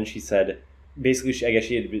 and then she said. Basically, I guess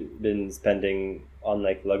she had been spending on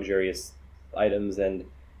like luxurious items, and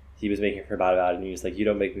he was making her bad about it. And he was like, "You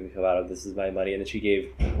don't make me feel bad. This is my money." And then she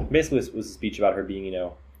gave basically was a speech about her being,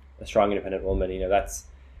 a strong, independent woman. There's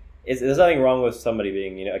nothing wrong with somebody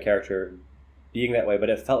being, a character being that way. But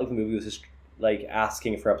it felt like the movie was just like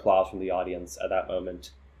asking for applause from the audience at that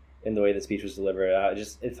moment in the way the speech was delivered.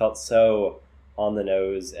 It felt so on the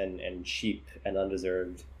nose and cheap and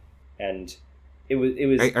undeserved, and. It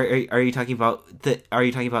was. Are you talking about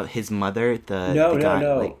his mother? No.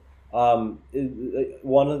 Like,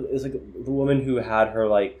 is like the woman who had her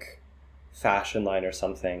like fashion line or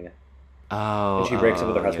something. Oh. And she breaks up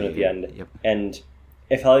with her husband at the end. Yep. And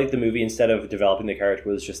it felt like the movie, instead of developing the character,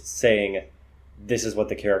 was just saying, "This is what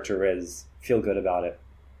the character is. Feel good about it."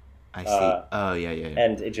 I see. Yeah.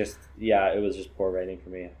 And it just, it was just poor writing for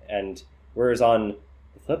me. And whereas on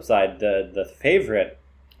the flip side, the Favorite.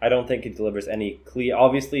 I don't think it delivers any clear.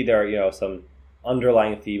 Obviously, there are some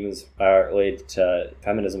underlying themes related to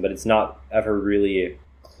feminism, but it's not ever really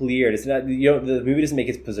clear. It's not the movie doesn't make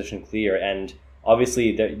its position clear, and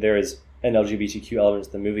obviously there is an LGBTQ element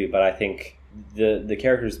to the movie, but I think the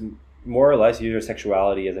characters more or less use their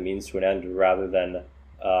sexuality as a means to an end rather than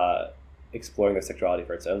exploring their sexuality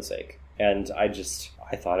for its own sake. And I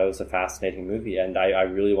thought it was a fascinating movie, and I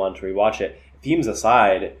really wanted to rewatch it. Themes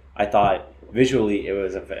aside, I thought. Visually, it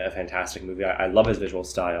was a fantastic movie. I love his visual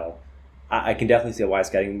style. I can definitely see why it's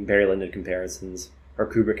getting Barry Lyndon comparisons or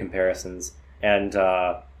Kubrick comparisons. And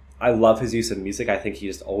I love his use of music. I think he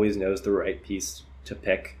just always knows the right piece to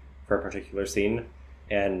pick for a particular scene.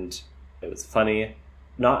 And it was funny.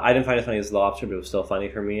 I didn't find it funny as Lobster, but it was still funny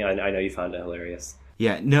for me. I know you found it hilarious.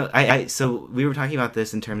 Yeah, no, so we were talking about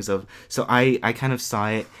this in terms of, so I kind of saw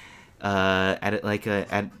it at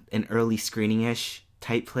an early screening-ish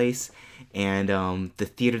type place. And the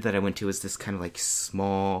theater that I went to was this kind of like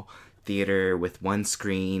small theater with one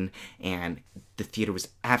screen, and the theater was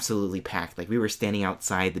absolutely packed. Like we were standing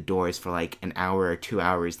outside the doors for like an hour or 2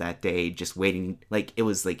 hours that day, just waiting. Like it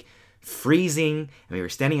was like freezing, and we were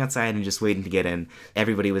standing outside and just waiting to get in.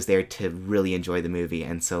 Everybody was there to really enjoy the movie,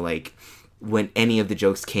 and so like when any of the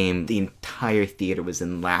jokes came, the entire theater was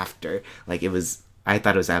in laughter. Like I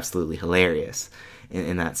thought it was absolutely hilarious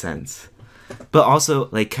in that sense. But also,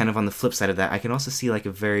 like, kind of on the flip side of that, I can also see, like,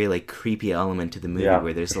 a very, like, creepy element to the movie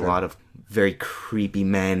where there's a lot of very creepy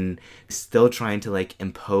men still trying to, like,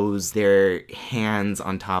 impose their hands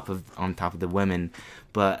on top of the women.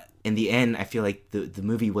 But in the end, I feel like the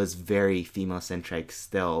movie was very female-centric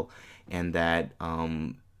still, and that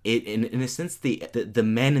it in a sense the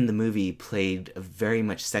men in the movie played a very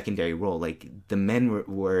much secondary role. Like, the men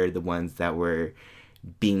were the ones that were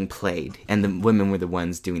being played, and the women were the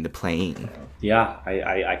ones doing the playing. Yeah,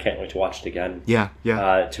 I can't wait to watch it again. Yeah.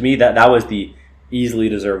 To me, that was the easily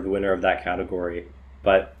deserved winner of that category,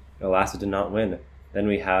 but alas, it did not win. Then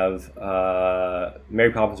we have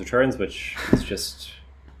Mary Poppins Returns, which is just...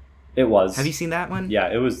 It was. Have you seen that one? Yeah,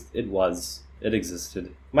 it was. It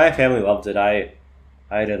existed. My family loved it. I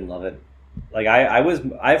didn't love it. Like, I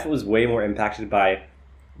was way more impacted by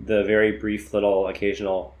the very brief little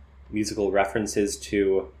occasional musical references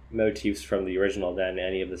to motifs from the original than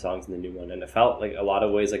any of the songs in the new one. And it felt like a lot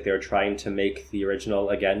of ways like they were trying to make the original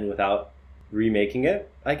again without remaking it.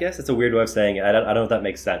 I guess it's a weird way of saying it. I don't know if that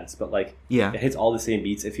makes sense, but like, yeah, it hits all the same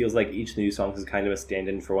beats. It feels like each of the new songs is kind of a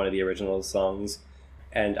stand-in for one of the original songs.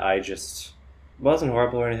 And I just... It wasn't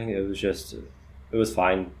horrible or anything. It was just... It was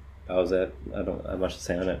fine. That was it. I don't have much to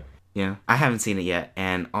say on it. Yeah. I haven't seen it yet.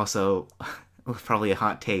 And also, probably a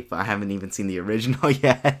hot take, but I haven't even seen the original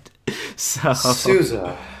yet. So...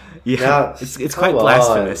 Suzhou. Yeah. Now, it's quite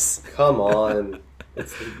blasphemous. Come on.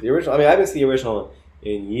 It's the original. I mean, I haven't seen the original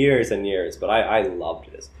in years and years, but I loved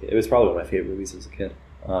it as a kid. It was probably one of my favorite movies as a kid.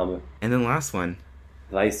 And then last one.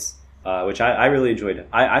 Vice. Which I really enjoyed.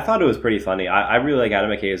 I thought it was pretty funny. I really like Adam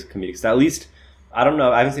McKay's comedic style. At least, I don't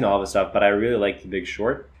know, I haven't seen all of his stuff, but I really like The Big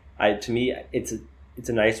Short. To me, it's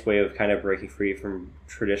a nice way of kind of breaking free from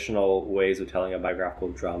traditional ways of telling a biographical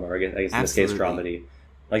drama, or I guess in this case, dramedy.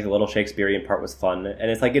 Like the little Shakespearean part was fun, and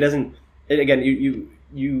it's like again,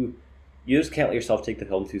 you just can't let yourself take the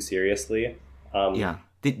film too seriously. Yeah.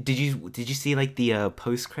 Did you see like the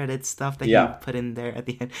post credits stuff that he put in there at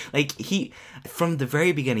the end? Like he, from the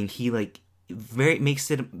very beginning, he like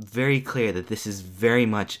makes it very clear that this is very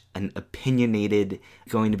much an opinionated,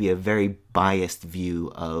 going to be a very biased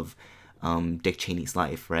view of Dick Cheney's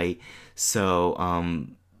life, right? So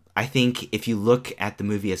I think if you look at the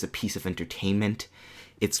movie as a piece of entertainment,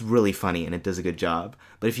 it's really funny and it does a good job.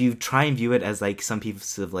 But if you try and view it as like some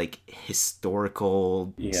piece of like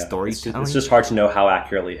historical storytelling, it's just hard to know how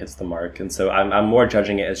accurately it hits the mark. And so I'm more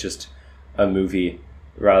judging it as just a movie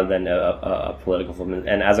rather than a political film.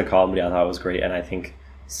 And as a comedy, I thought it was great. And I think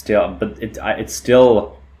still, but it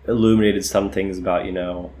still illuminated some things about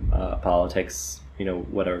politics,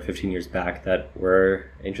 whatever 15 years back that were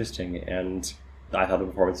interesting. And I thought the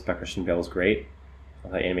performance by Christian Bale was great. I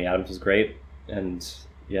thought Amy Adams was great. And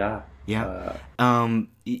yeah.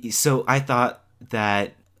 So I thought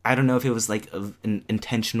that, I don't know if it was like an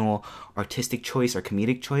intentional artistic choice or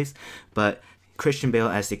comedic choice, but Christian Bale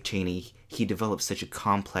as Dick Cheney, he developed such a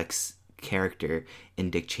complex character in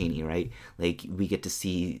Dick Cheney, right? Like we get to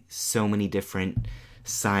see so many different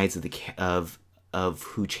sides of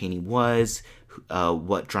who Cheney was,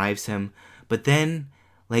 what drives him, but then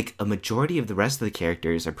like a majority of the rest of the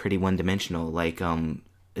characters are pretty one-dimensional. Like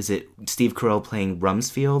is it Steve Carell playing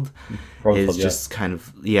Rumsfeld? Is just kind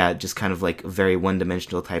of like a very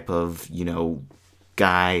one-dimensional type of,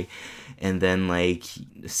 guy. And then like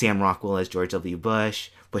Sam Rockwell as George W.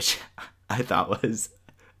 Bush, which I thought was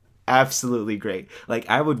absolutely great. Like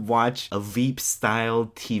I would watch a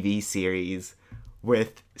Veep-style TV series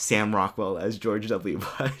with Sam Rockwell as George W.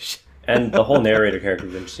 Bush. And the whole narrator character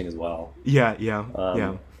is interesting as well. Yeah.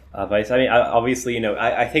 Vice. I mean, obviously,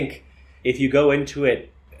 I think if you go into it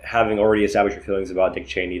having already established your feelings about Dick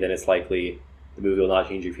Cheney, then it's likely the movie will not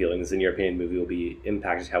change your feelings. In your opinion, the movie will be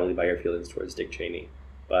impacted heavily by your feelings towards Dick Cheney.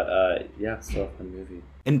 But still a fun movie.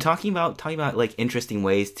 And talking about like interesting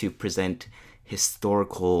ways to present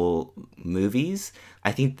historical movies,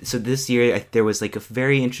 I think so. This year there was like a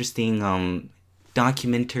very interesting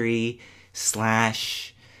documentary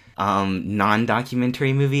 /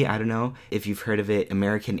 non-documentary movie. I don't know if you've heard of it,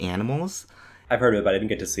 American Animals. I've heard of it, but I didn't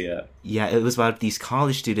get to see it. Yeah, it was about these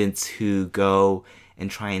college students who go and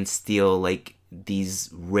try and steal like these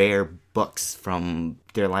rare books from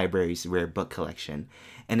their library's rare book collection.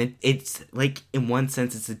 And it's like, in one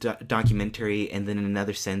sense, it's a documentary, and then in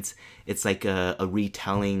another sense, it's like a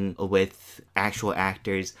retelling with actual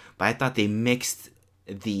actors. But I thought they mixed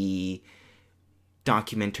the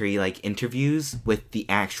documentary like interviews with the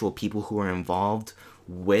actual people who are involved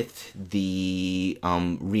with the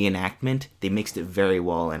reenactment. They mixed it very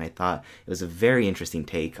well, and I thought it was a very interesting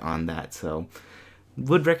take on that. So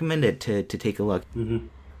would recommend it to take a look.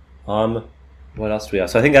 Mm-hmm. What else do we have?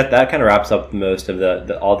 So I think that kind of wraps up most of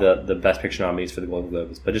all the Best Picture nominees for the Golden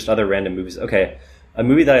Globes, but just other random movies. Okay, a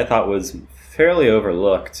movie that I thought was fairly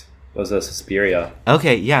overlooked was Suspiria.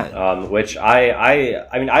 Okay, yeah. Which I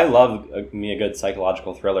mean, I love a good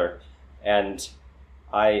psychological thriller, and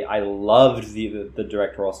I loved the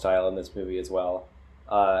directorial style in this movie as well.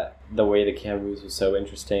 The way the camera moves was so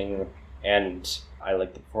interesting, and I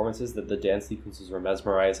liked the performances. The dance sequences were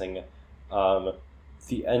mesmerizing.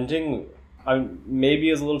 The ending, maybe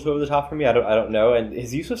is a little too over the top for me. I don't know. And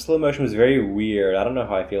his use of slow motion was very weird. I don't know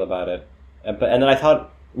how I feel about it. And then I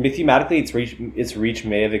thought, thematically, its reach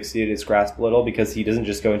may have exceeded its grasp a little, because he doesn't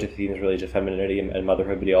just go into themes related to femininity and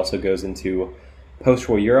motherhood, but he also goes into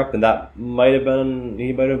post-war Europe, and that he might have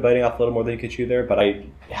been biting off a little more than he could chew there. But I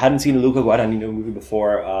hadn't seen a Luca Guadagnino movie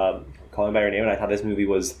before, Call Me by Your Name, and I thought this movie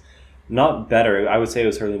was not better. I would say it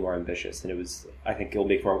was certainly more ambitious, and I think it'll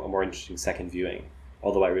make for a more interesting second viewing.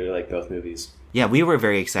 Although I really like both movies. Yeah, we were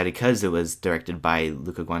very excited because it was directed by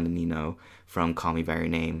Luca Guadagnino from Call Me by Your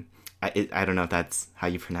Name. I don't know if that's how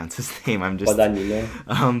you pronounce his name. I'm just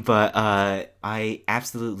but I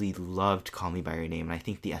absolutely loved Call Me by Your Name, and I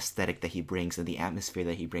think the aesthetic that he brings and the atmosphere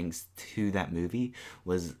that he brings to that movie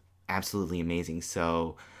was absolutely amazing.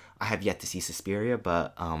 So I have yet to see Suspiria,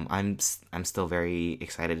 but I'm still very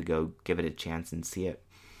excited to go give it a chance and see it.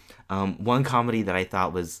 One comedy that I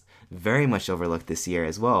thought was very much overlooked this year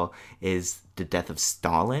as well is The Death of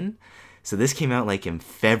Stalin. So this came out like in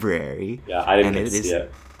February. Yeah, I didn't get to see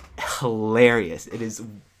it. Hilarious. It is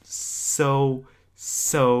so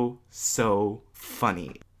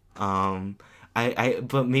funny.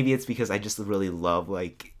 But maybe it's because I just really love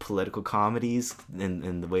like political comedies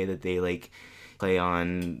and the way that they like play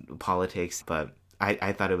on politics. But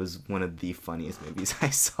I thought it was one of the funniest movies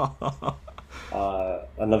I saw.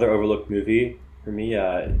 Another overlooked movie for me,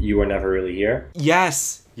 You Were Never Really Here.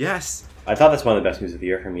 Yes. I thought that's one of the best movies of the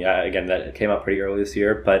year for me. Again, that came out pretty early this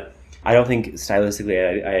year, but I don't think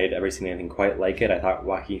stylistically I had ever seen anything quite like it. I thought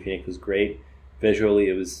Joaquin Phoenix was great. Visually,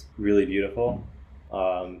 it was really beautiful.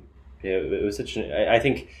 It was such I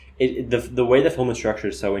think the way the film is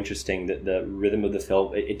structured is so interesting. That the rhythm of the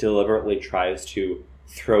film, it deliberately tries to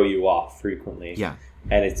throw you off frequently. Yeah.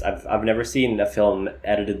 And I've never seen a film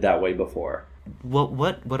edited that way before.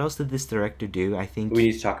 What else did this director do? I think we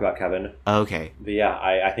need to talk about Kevin. Okay. But yeah,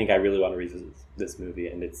 I think I really want to revisit this movie,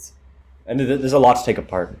 and there's a lot to take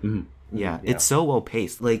apart. Mm-hmm. Yeah, it's so well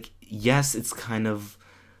paced. Like, yes, it's kind of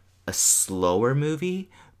a slower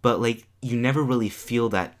movie, but like you never really feel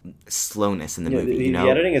that slowness in the movie. The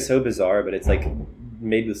editing is so bizarre, but it's like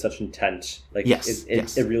made with such intent. Like, yes,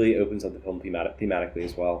 it really opens up the film thematically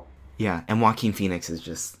as well. Yeah, and Joaquin Phoenix is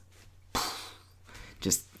just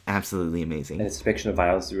absolutely amazing. And its depiction of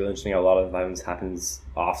violence is really interesting. A lot of violence happens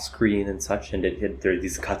off screen and such, and there are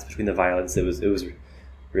these cuts between the violence. It was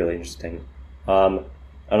really interesting.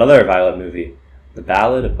 Another violent movie, The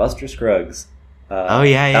Ballad of Buster Scruggs. That was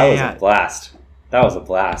a blast. That was a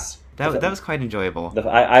blast. That was quite enjoyable.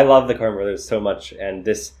 I love the Coen brothers so much, and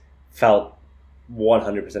this felt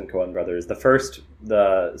 100% Coen brothers. The first,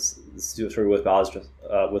 the story with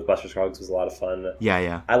Buster Scruggs was a lot of fun.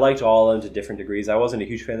 Yeah. I liked all of them to different degrees. I wasn't a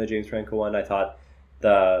huge fan of the James Franco one. I thought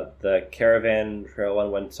the Caravan Trail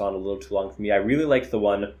one went on a little too long for me. I really liked the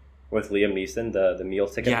one with Liam Neeson, the meal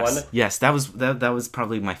ticket one. Yes, that was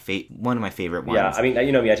probably one of my favorite ones. Yeah, I mean,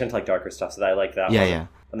 you know me, I tend to like darker stuff, so I like that one. Yeah.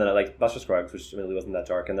 And then I liked Buster Scruggs, which really wasn't that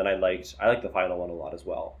dark. And then I liked the final one a lot as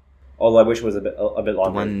well. Although I wish it was a bit longer.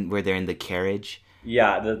 The one where they're in the carriage.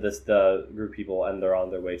 Yeah, the group of people, and they're on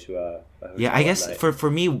their way to a hotel I guess night. for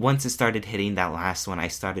me, once it started hitting that last one, I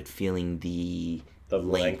started feeling the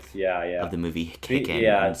length of the movie kick in.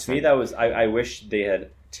 Yeah, to me that was... I wish they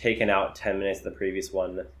had taken out 10 minutes of the previous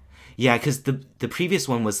one. Yeah, because the previous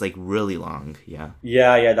one was like really long. Yeah.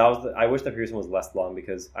 Yeah. That was. I wish the previous one was less long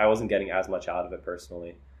because I wasn't getting as much out of it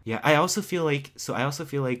personally. Yeah, I also feel like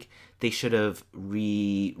they should have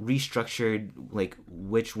restructured like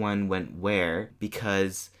which one went where,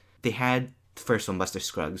 because they had the first one, Buster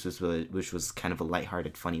Scruggs, which was kind of a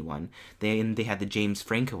lighthearted, funny one. Then they had the James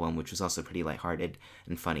Franco one, which was also pretty lighthearted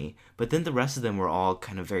and funny. But then the rest of them were all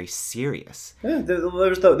kind of very serious. Yeah, there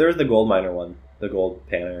was the gold miner one, the gold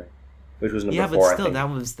panner, which was number 4. Yeah, but still, that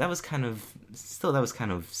was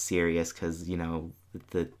kind of serious because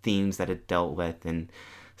the themes that it dealt with and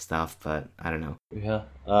stuff. But I don't know. Yeah,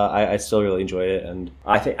 I still really enjoy it, and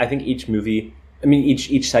I think each movie, I mean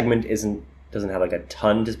each segment doesn't have like a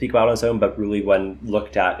ton to speak about on its own, but really when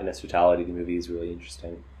looked at in its totality, the movie is really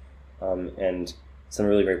interesting, and some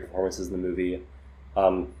really great performances in the movie.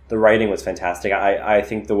 The writing was fantastic. I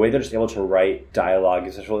think the way they're just able to write dialogue,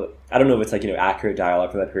 especially, I don't know if it's like accurate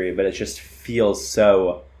dialogue from that period, but it just feels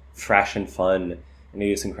so fresh and fun and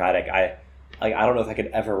idiosyncratic. I don't know if I could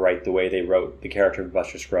ever write the way they wrote the character of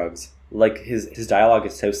Buster Scruggs. Like his dialogue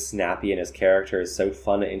is so snappy and his character is so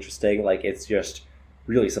fun and interesting. Like it's just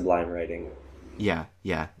really sublime writing. Yeah,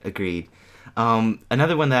 agreed.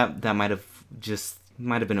 Another one that might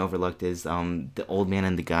have been overlooked is The Old Man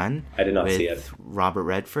and the Gun. I did not see it. With Robert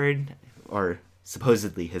Redford, or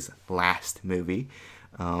supposedly his last movie.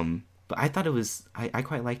 but I thought it was I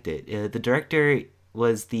quite liked it. The director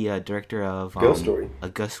was the director of Ghost Story. A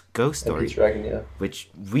Ghost Story, Pete's Dragon, yeah. which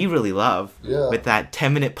we really love. Yeah. With that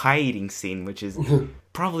 10-minute pie eating scene, which is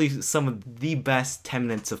probably some of the best 10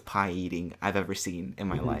 minutes of pie eating I've ever seen in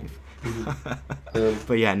my life.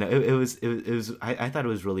 But yeah, no, it was I thought it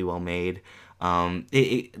was really well made.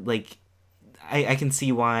 Like I can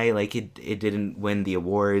see why like it didn't win the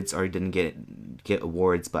awards or didn't get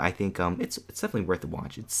awards, but I think it's definitely worth a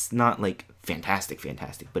watch. It's not like fantastic,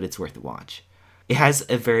 but it's worth a watch. It has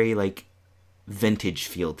a very like vintage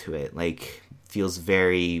feel to it. Like feels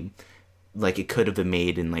very like it could have been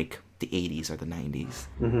made in like the 80s or the 90s.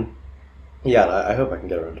 Mm-hmm. Yeah, I hope I can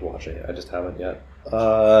get around to watching it. I just haven't yet.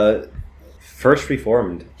 First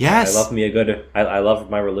Reformed. Yes. I love me a good... I love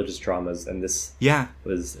my religious dramas, and this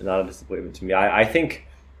was not a disappointment to me. I think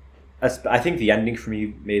the ending for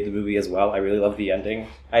me made the movie as well. I really love the ending.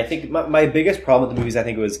 I think my biggest problem with the movies, I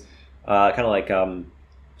think it was kind of like...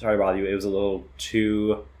 sorry to bother you. It was a little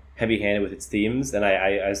too heavy-handed with its themes, and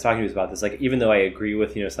I was talking to you about this. Like, even though I agree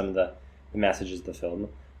with some of the messages of the film,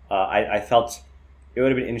 I felt it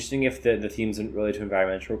would have been interesting if the themes related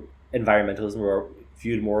to environmentalism were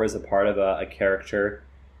viewed more as a part of a character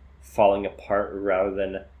falling apart rather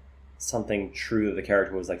than something true that the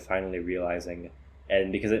character was like finally realizing.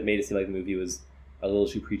 And because it made it seem like the movie was a little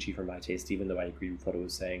too preachy for my taste, even though I agreed with what it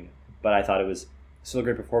was saying. But I thought it was still a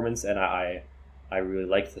great performance, and I really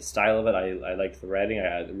liked the style of it. I liked the writing.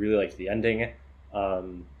 I really liked the ending.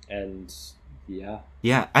 And yeah.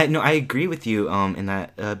 I agree with you in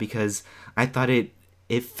that because I thought it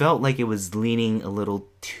felt like it was leaning a little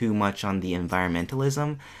too much on the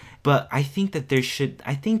environmentalism, but I think that the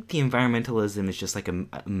environmentalism is just like a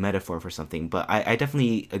metaphor for something. But I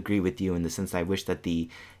definitely agree with you in the sense that I wish that the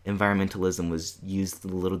environmentalism was used a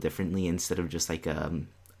little differently instead of just like a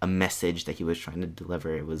message that he was trying to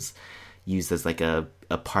deliver. It was used as like a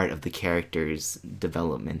part of the character's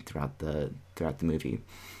development throughout the movie.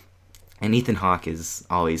 And Ethan Hawke is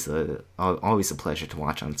always a pleasure to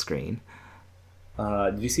watch on screen.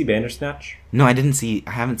 Did you see Bandersnatch? No, I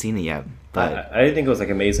haven't seen it yet. But I didn't think it was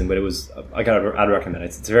like amazing, but it was. I'd recommend it.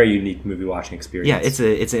 It's a very unique movie watching experience. Yeah,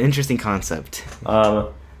 it's an interesting concept.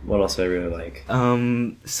 What else do I really like?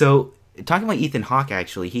 So talking about Ethan Hawke,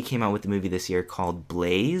 actually, he came out with a movie this year called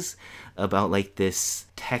Blaze, about like this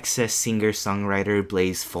Texas singer-songwriter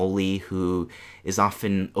Blaze Foley who is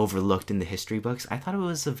often overlooked in the history books. I thought it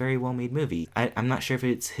was a very well-made movie. I'm not sure if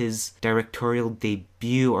it's his directorial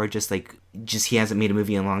debut or just he hasn't made a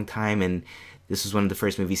movie in a long time, and this was one of the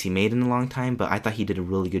first movies he made in a long time, but I thought he did a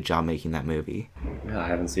really good job making that movie. Yeah, I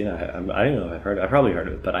haven't seen it. I don't know if I've heard it. I probably heard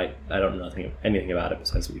of it, but I don't know anything about it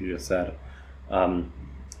besides what you just said.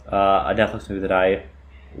 A Netflix movie that I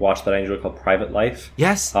watched that I enjoyed called Private Life.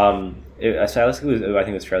 Yes. Stylistically, I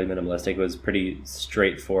think it was fairly minimalistic. It was pretty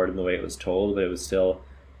straightforward in the way it was told, but it was still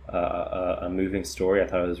a moving story. I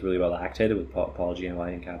thought it was really well acted with Paul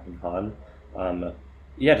Giamatti and Catherine Hahn.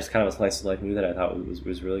 Just kind of a slice of life movie that I thought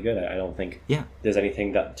was really good. I don't think there's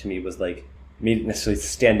anything that to me was like me necessarily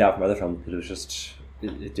stand out from other films, but it was just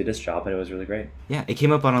it did its job and it was really great. Yeah, it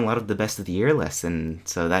came up on a lot of the best of the year lists, and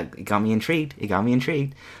so that got me intrigued.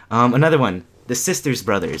 Another one, The Sisters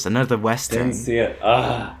Brothers, another Western. Didn't see it.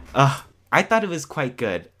 I thought it was quite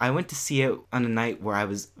good. I went to see it on a night where I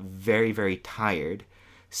was very, very tired,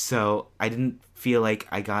 so I didn't feel like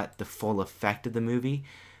I got the full effect of the movie.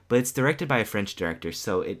 But it's directed by a French director,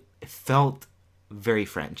 so it felt very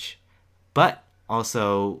French, but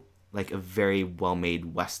also like a very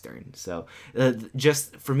well-made Western. So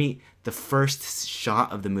just for me, the first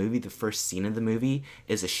shot of the movie, the first scene of the movie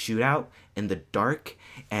is a shootout in the dark,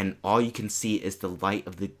 and all you can see is the light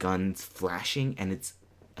of the guns flashing, and it's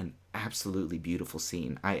an absolutely beautiful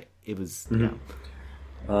scene.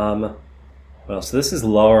 Well, so this is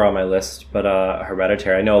lower on my list, but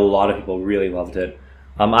Hereditary. I know a lot of people really loved it.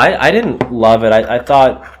 I didn't love it. I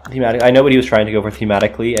thought thematic. I know what he was trying to go for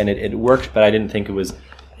thematically, and it worked, but I didn't think it was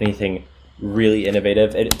anything really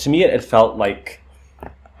innovative. To me, it felt like,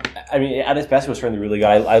 I mean, at its best, it was certainly really good.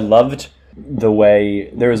 I loved the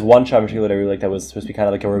way there was one shot in particular that I really liked that was supposed to be kind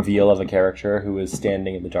of like a reveal of a character who was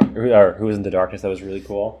standing in the dark, or who was in the darkness. That was really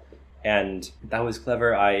cool, and that was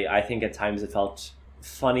clever. I think at times it felt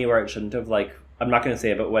funny where it shouldn't have. Like, I'm not going to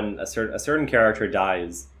say it, but when a certain character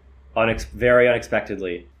dies very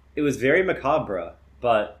unexpectedly, it was very macabre,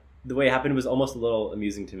 but the way it happened was almost a little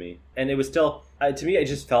amusing to me, and it was still to me it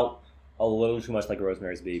just felt a little too much like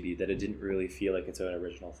Rosemary's Baby, that it didn't really feel like its own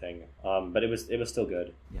original thing. But it was still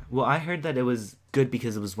good. Yeah. Well, I heard that it was good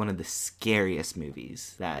because it was one of the scariest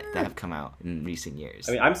movies that have come out in recent years.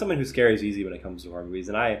 I mean, I'm someone who scares easy when it comes to horror movies,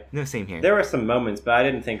 and No, same here. There were some moments, but I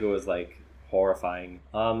didn't think it was like horrifying.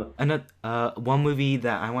 Another one movie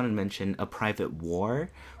that I wanted to mention, A Private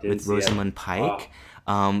War, with Rosamund Pike.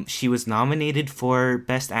 She was nominated for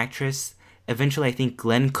Best Actress. Eventually, I think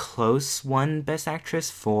Glenn Close won Best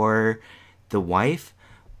Actress for The Wife.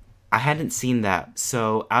 I hadn't seen that,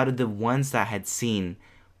 so out of the ones that I had seen,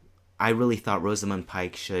 I really thought Rosamund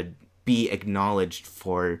Pike should be acknowledged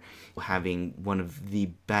for having one of the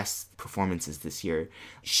best performances this year.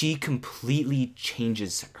 She completely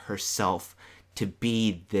changes herself to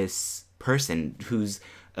be this person who's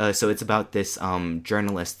so it's about this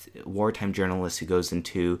wartime journalist who goes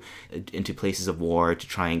into places of war to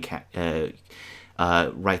try and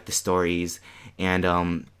write the stories,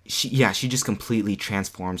 and she just completely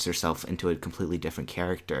transforms herself into a completely different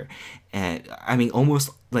character, and I mean almost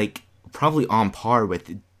like probably on par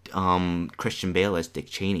with Christian Bale as Dick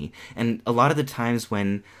Cheney. And a lot of the times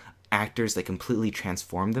when actors like completely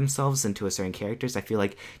transform themselves into a certain characters, I feel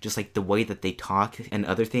like just like the way that they talk and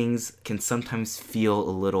other things can sometimes feel a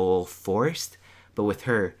little forced, but with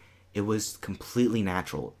her it was completely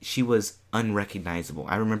natural. She was unrecognizable.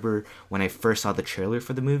 I remember when I first saw the trailer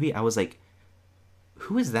for the movie, I was like,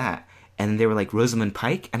 who is that? And they were like, Rosamund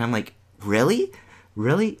Pike, and I'm like, really?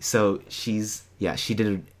 So she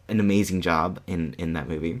did an amazing job in that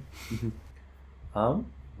movie. What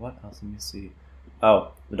else? Let me see.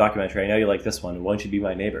 Oh, the documentary. I know you like this one. Won't You Be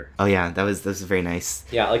My Neighbor? Oh yeah, that was very nice.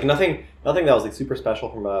 Yeah, like nothing that was like super special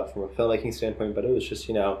from a filmmaking standpoint, but it was just,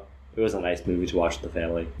 it was a nice movie to watch with the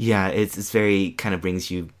family. Yeah, it's very kind of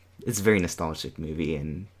brings you. It's a very nostalgic movie,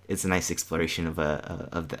 and it's a nice exploration of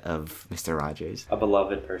Mr. Rogers, a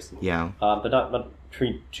beloved person. Yeah, but not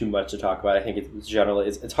too much to talk about. I think it's generally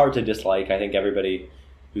it's hard to dislike. I think everybody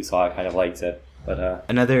who saw it kind of liked it. But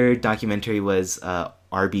another documentary was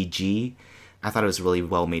RBG. I thought it was a really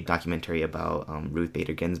well-made documentary about Ruth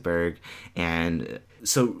Bader Ginsburg. And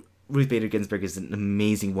so Ruth Bader Ginsburg is an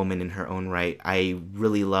amazing woman in her own right. I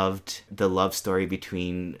really loved the love story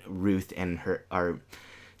between Ruth and our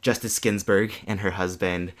Justice Ginsburg and her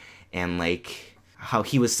husband, and like how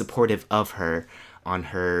he was supportive of her on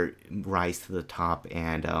her rise to the top,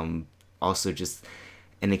 and also just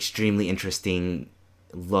an extremely interesting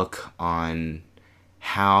look on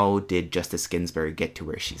how did Justice Ginsburg get to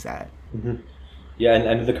where she's at. Mm-hmm. Yeah,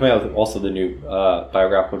 and they're coming out with also the new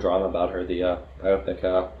biographical drama about her, the biopic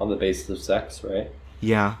on the basis of sex, right?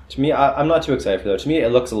 Yeah. To me, I'm not too excited for that. To me,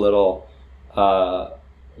 it looks a little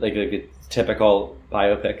like a typical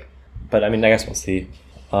biopic, but I mean, I guess we'll see.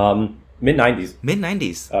 Mid-90s.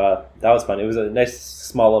 Mid-90s. That was fun. It was a nice,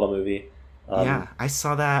 small little movie. Yeah, I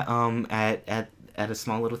saw that at a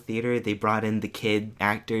small little theater. They brought in the kid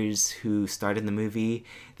actors who starred in the movie.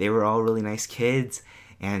 They were all really nice kids.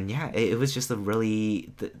 And yeah, it was just a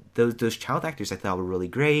really... Those child actors I thought were really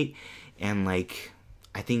great. And like,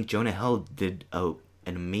 I think Jonah Hill did an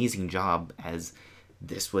amazing job, as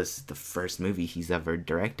this was the first movie he's ever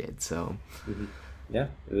directed. So... Mm-hmm. Yeah,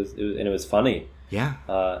 it was funny. Yeah.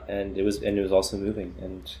 And it was also moving,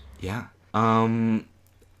 and yeah.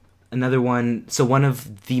 Another one. So one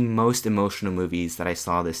of the most emotional movies that I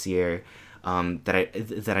saw this year,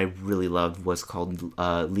 that I really loved, was called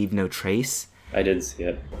Leave No Trace. I did see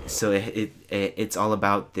it. So it's all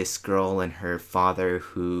about this girl and her father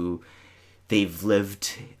who they've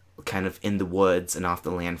lived kind of in the woods and off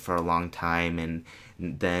the land for a long time, and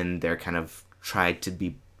then they're kind of tried to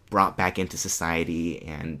be brought back into society,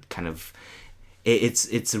 and kind of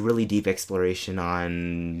it's a really deep exploration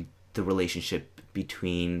on the relationship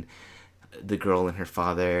between the girl and her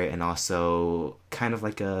father, and also kind of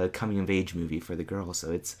like a coming of age movie for the girl.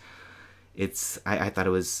 So I thought it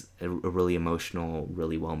was a really emotional,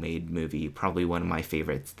 really well made movie, probably one of my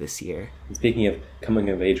favorites this year. And speaking of coming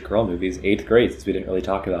of age girl movies, 8th Grade, since we didn't really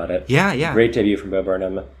talk about it. Yeah. Great debut from Bo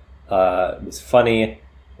Burnham. It was funny.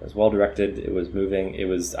 It was well directed. It was moving.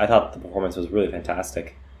 I thought the performance was really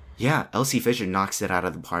fantastic. Yeah, Elsie Fisher knocks it out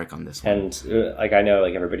of the park on this one. And I know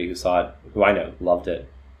everybody who saw it, who I know, loved it,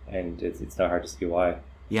 and it's not hard to see why.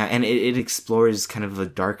 Yeah, and it explores kind of a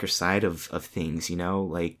darker side of things.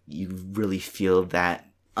 Like you really feel that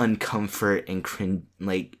uncomfort and cringe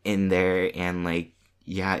like in there, and like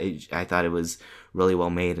I thought it was really well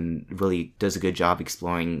made and really does a good job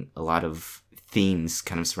exploring a lot of themes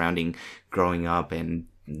kind of surrounding growing up and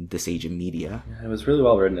this age of media. Yeah, it was really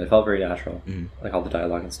well written. It felt very natural, like all the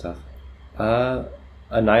dialogue and stuff.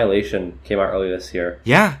 Annihilation came out earlier this year.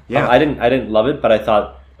 Yeah. I didn't love it, but I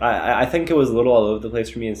thought I think it was a little all over the place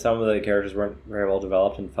for me, and some of the characters weren't very well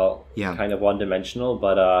developed and felt kind of one-dimensional.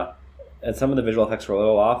 But and some of the visual effects were a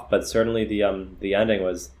little off. But certainly the ending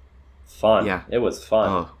was fun. Yeah, it was fun.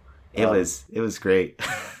 Oh, it was great.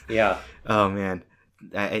 Yeah. Oh man,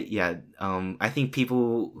 I think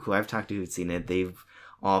people who I've talked to who've seen it, they've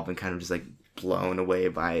all been kind of just like blown away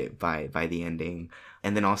by the ending,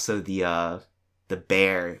 and then also the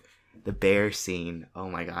bear scene. Oh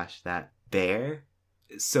my gosh, that bear.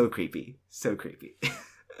 So creepy.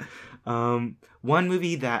 One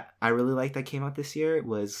movie that I really liked that came out this year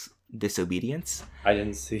was Disobedience. I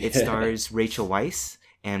didn't see it. It stars Rachel Weisz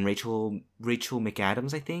and Rachel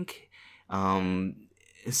McAdams, I think.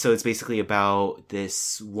 So it's basically about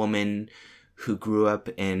this woman who grew up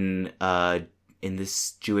in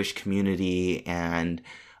this Jewish community, and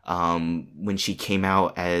when she came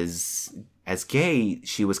out as gay,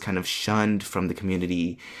 she was kind of shunned from the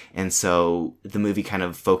community, and so the movie kind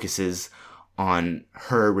of focuses on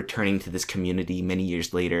her returning to this community many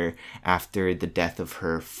years later after the death of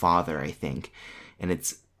her father, I think. And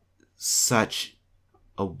it's such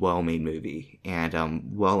a well-made movie, and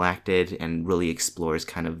well acted, and really explores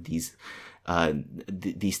kind of these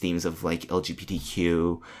themes of like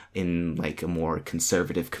LGBTQ in like a more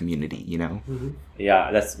conservative community, you know? Mm-hmm.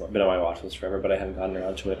 Yeah, that's been on my watch list forever, but I haven't gotten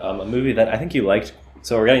around to it. A movie that I think you liked.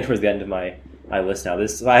 So we're getting towards the end of my list now.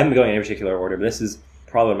 I haven't been going in any particular order, but this is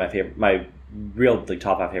probably my real like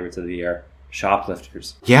top 5 favorites of the year.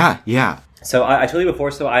 Shoplifters. Yeah. So I told you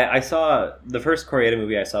before. So I saw the first Korean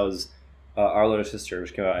movie I saw was Our Little Sister,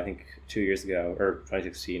 which came out I think 2 years ago, or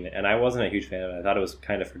 2016, and I wasn't a huge fan of it. I thought it was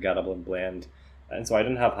kind of forgettable and bland, and so I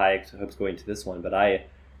didn't have high hopes going to this one. But I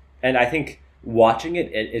think watching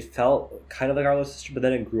it felt kind of like Our Little Sister, but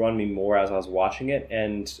then it grew on me more as I was watching it,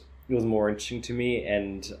 and it was more interesting to me.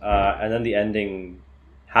 And then the ending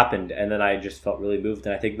happened, and then I just felt really moved.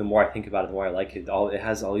 And I think the more I think about it, the more I like it. It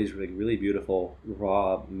has all these really beautiful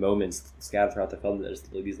raw moments scattered throughout the film. There's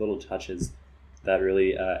these little touches that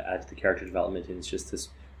really add to the character development, and it's just this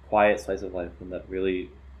quiet slice of life that really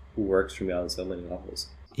works for me on so many levels.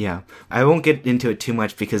 Yeah, I won't get into it too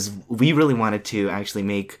much because we really wanted to actually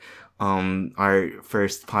make our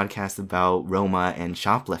first podcast about Roma and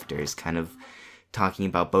Shoplifters, kind of talking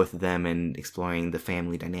about both of them and exploring the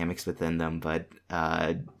family dynamics within them. But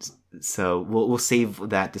so we'll save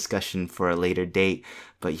that discussion for a later date.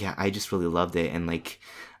 But yeah, I just really loved it, and like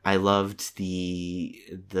I loved the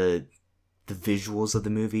visuals of the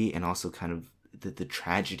movie, and also kind of the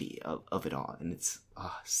tragedy of it all, and it's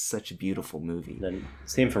such a beautiful movie. And then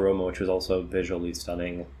same for Roma, which was also visually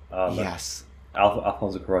stunning. Yes,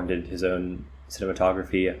 Alfonso Cuarón did his own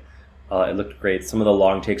cinematography. It looked great. Some of the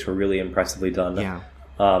long takes were really impressively done. Yeah,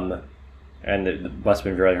 and it must have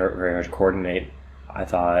been very hard to coordinate. I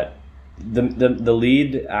thought the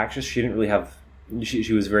lead actress, she didn't really have.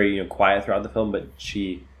 She was very quiet throughout the film, but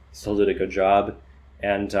she still did a good job.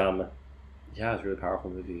 And yeah, it was a really powerful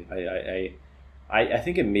movie. I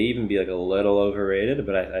think it may even be like a little overrated,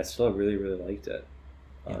 but I still really liked it.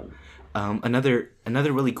 Another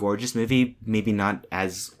really gorgeous movie, maybe not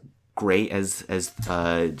as great as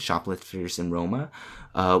Shoplifters and Roma,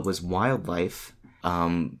 was Wildlife,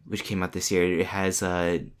 which came out this year. It has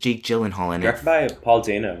Jake Gyllenhaal in it. Directed by Paul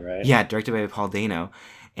Dano, right? Yeah, directed by Paul Dano,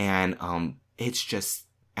 and it's just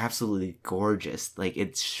absolutely gorgeous. Like,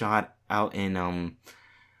 it's shot out in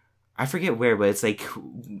I forget where, but it's like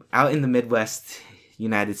out in the Midwest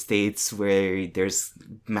United States where there's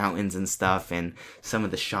mountains and stuff, and some of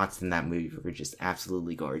the shots in that movie were just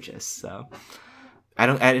absolutely gorgeous. So I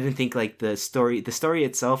didn't think like the story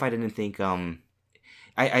itself, I didn't think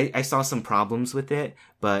I saw some problems with it,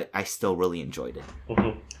 but I still really enjoyed it.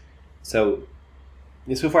 Mm-hmm. So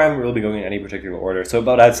far I haven't really been going in any particular order. So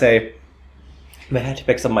about I'd say if I had to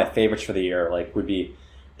pick some of my favorites for the year, like would be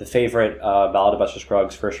the favorite Ballad of Buster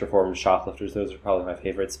Scruggs, First Reformed, Shoplifters. Those are probably my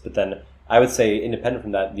favorites. But then I would say, independent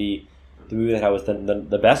from that, the movie that I was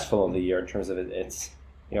the best film of the year in terms of its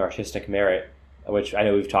artistic merit, which I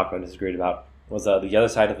know we've talked about and disagreed about, was The Other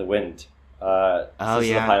Side of the Wind. This is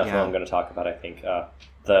the final film I'm going to talk about, I think.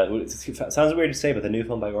 It sounds weird to say, but the new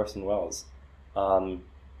film by Orson Welles.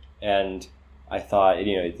 And I thought,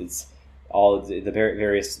 it's all the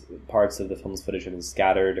various parts of the film's footage have been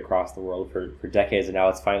scattered across the world for decades, and now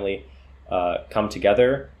it's finally come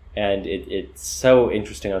together, and it's so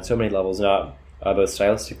interesting on so many levels, not both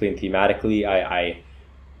stylistically and thematically.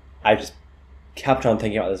 I just kept on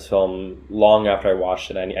thinking about this film long after I watched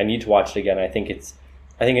it. I need to watch it again. I think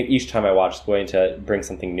each time I watch it's going to bring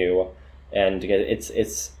something new, and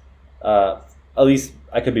it's at least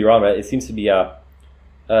I could be wrong, but it seems to be a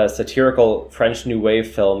satirical French New Wave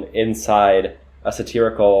film inside a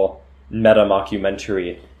satirical meta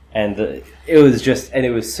mockumentary, and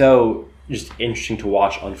it was so just interesting to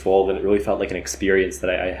watch unfold, and it really felt like an experience that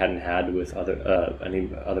I hadn't had with any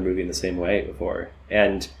other movie in the same way before.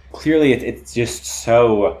 And clearly, it's just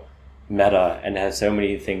so meta and has so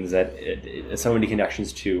many things so many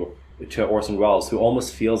connections to Orson Welles, who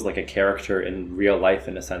almost feels like a character in real life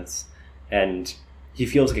in a sense, and he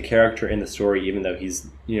feels like a character in the story, even though he's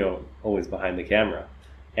always behind the camera.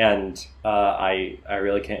 And I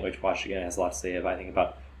really can't wait to watch it again. It has a lot to say, I think,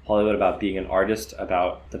 about Hollywood, about being an artist,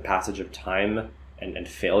 about the passage of time and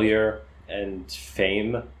failure and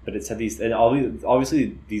fame. But it said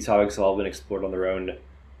obviously these topics have all been explored on their own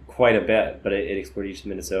quite a bit, but it explored each of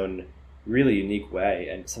them in its own really unique way,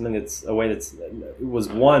 and something it was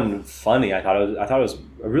one, funny. I thought it was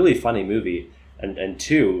a really funny movie, and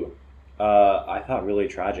two, I thought really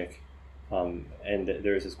tragic, and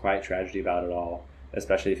there's this quiet tragedy about it all,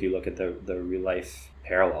 especially if you look at the real life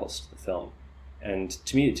parallels to the film. And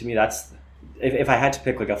to me, that's, if I had to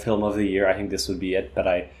pick like a film of the year, I think this would be it.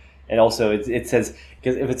 And also it says,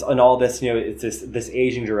 because if it's on all this, it's this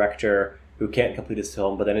Asian director who can't complete his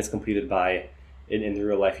film, but then it's completed by in the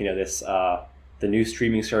real life, this the new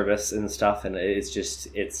streaming service and stuff, and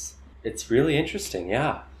it's really interesting,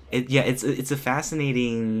 yeah. It's a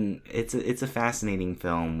fascinating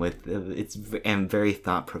film and very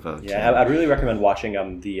thought provoking. Yeah, I'd really recommend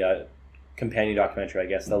watching the companion documentary, I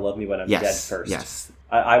guess, They'll Love Me When I'm Dead first. Yes.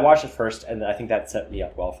 I watched it first, and I think that set me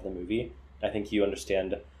up well for the movie. I think you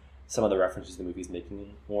understand some of the references the movie's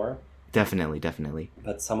making more. Definitely.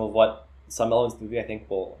 But some elements of the movie, I think,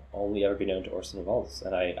 will only ever be known to Orson Welles,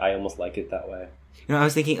 and I almost like it that way. I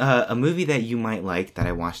was thinking a movie that you might like that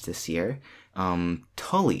I watched this year,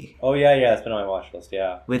 Tully. Oh yeah, it's been on my watch list,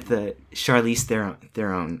 yeah. With Charlize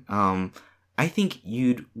Theron. I think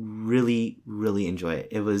you'd really, really enjoy it.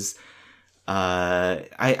 It was,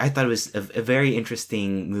 I thought it was a very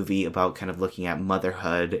interesting movie about kind of looking at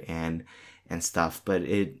motherhood and stuff, but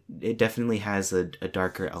it definitely has a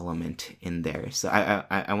darker element in there. So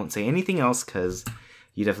I won't say anything else, because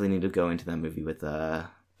you definitely need to go into that movie with a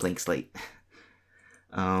blank slate.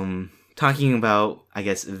 Talking about, I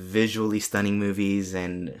guess, visually stunning movies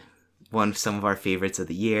and some of our favorites of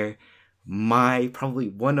the year, probably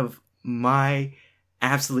one of my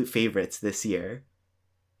absolute favorites this year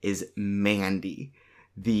is Mandy,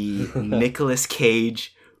 the Nicolas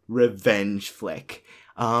Cage revenge flick.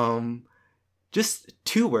 Just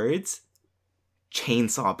 2 words: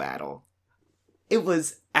 chainsaw battle. It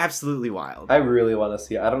was absolutely wild. I really want to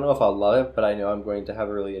see it. I don't know if I'll love it, but I know I'm going to have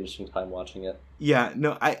a really interesting time watching it. Yeah,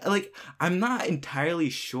 no, I'm not entirely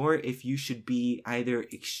sure if you should be either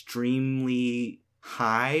extremely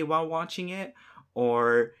high while watching it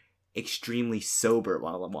or extremely sober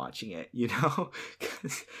while I'm watching it,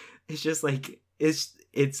 'Cause it's just like, it's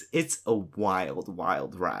a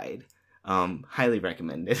wild ride. Highly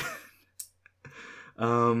recommended.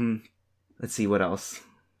 Let's see what else.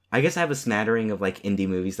 I guess I have a smattering of like indie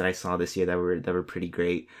movies that I saw this year that were pretty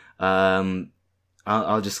great.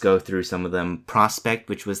 I'll just go through some of them. Prospect,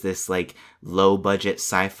 which was this like low budget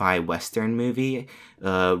sci-fi western movie,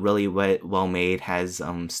 really well made, has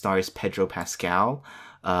stars Pedro Pascal.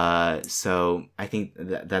 So I think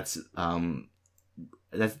that's a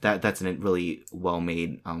really well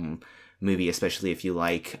made movie, especially if you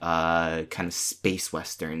like kind of space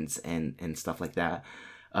westerns and stuff like that.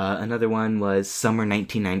 Another one was Summer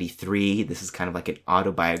 1993. This is kind of like an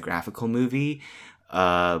autobiographical movie,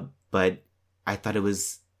 but I thought it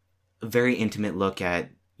was a very intimate look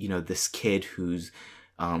at, this kid who's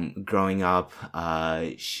growing up.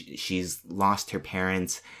 She's lost her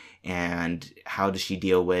parents, and how does she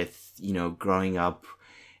deal with, growing up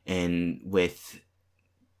and with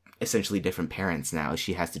essentially different parents now.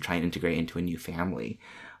 She has to try and integrate into a new family.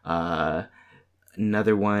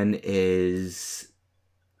 Another one is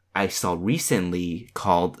I saw recently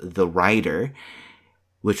called The Rider,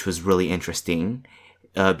 which was really interesting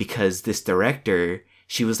because this director,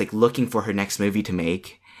 she was like looking for her next movie to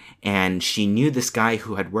make, and she knew this guy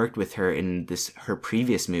who had worked with her in her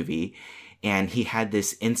previous movie, and he had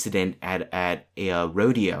this incident at a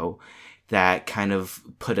rodeo that kind of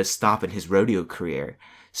put a stop in his rodeo career.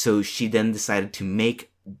 So she then decided to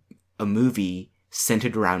make a movie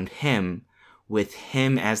centered around him, with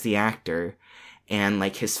him as the actor, and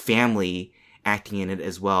like his family acting in it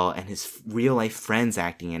as well, and his real life friends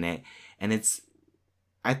acting in it, and it's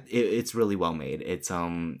really well made. It's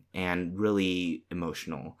and really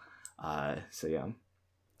emotional. So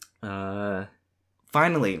yeah.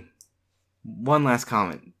 Finally, one last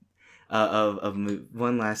comment.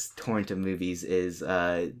 one last torrent of movies is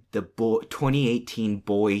the 2018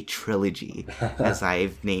 Boy Trilogy, as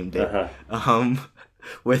I've named it.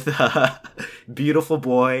 With Beautiful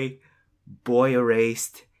Boy, Boy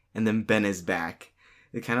Erased, and then Ben is Back.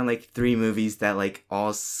 They're kind of like three movies that like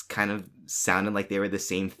all kind of sounded like they were the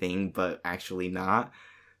same thing, but actually not.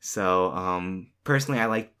 So personally, I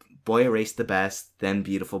like Boy Erased the best, then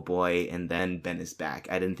Beautiful Boy, and then Ben is Back.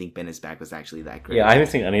 I didn't think Ben is Back was actually that great. Yeah, I haven't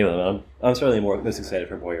seen any of them. I'm certainly most excited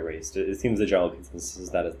for Boy Erased. It seems the general consensus is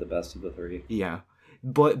that is the best of the three. Yeah.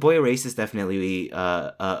 Boy Erased is definitely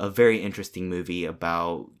a very interesting movie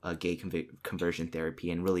about gay conversion therapy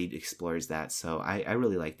and really explores that. So I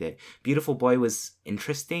really liked it. Beautiful Boy was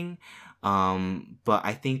interesting, but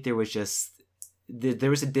I think there was just there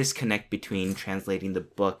was a disconnect between translating the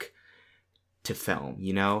book to film.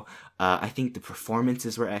 You know, I think the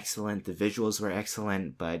performances were excellent, the visuals were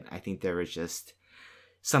excellent, but I think there was just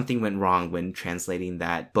something went wrong when translating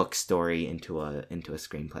that book story into a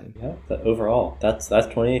screenplay. Yeah, overall, that's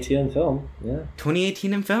 2018 in film. Yeah,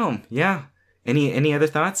 2018 in film. Yeah. Any other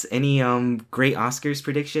thoughts? Any great Oscars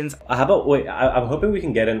predictions? How about I'm hoping we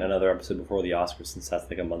can get in another episode before the Oscars, since that's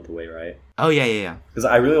like a month away, right? Oh yeah. Because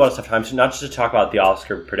I really want to have time to not just to talk about the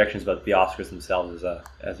Oscar predictions, but the Oscars themselves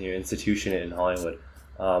as an institution in Hollywood.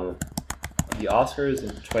 The Oscars in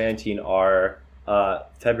 2019 are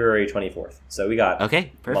February 24th. So we got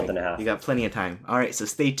perfect. A month and a half. You got plenty of time. All right, so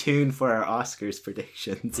stay tuned for our Oscars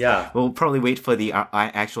predictions. Yeah. We'll probably wait for the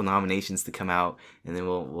actual nominations to come out, and then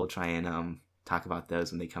we'll try and talk about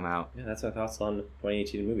those when they come out. Yeah, that's our thoughts on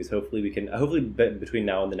 2018 movies. Hopefully between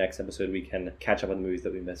now and the next episode we can catch up on the movies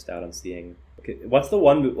that we missed out on seeing. Okay, what's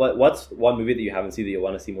one movie that you haven't seen that you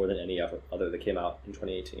want to see more than any other that came out in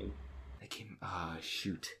 2018?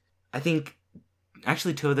 Shoot. I think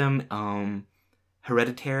actually two of them,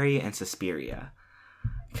 Hereditary and Suspiria,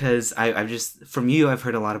 because I've just from you I've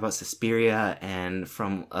heard a lot about Suspiria, and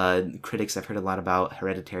from critics I've heard a lot about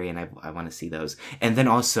Hereditary, and I want to see those. And then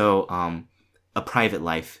also A Private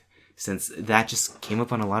Life, since that just came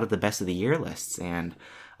up on a lot of the best of the year lists and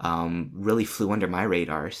really flew under my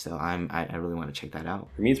radar. So I really want to check that out.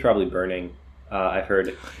 For me, it's probably Burning. I've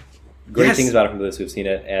heard great things about it from those who've seen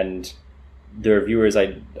it, and the reviewers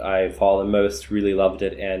I follow the most really loved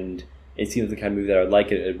it, and it seems the kind of movie that I would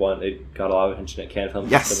like. It got a lot of attention at Cannes Film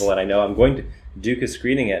Festival, and I know I'm going to Duke is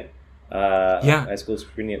screening it. High school is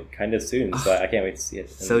screening it kind of soon, so I can't wait to see it.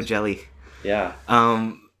 So jelly. Yeah.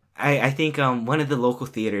 I think one of the local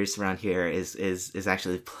theaters around here is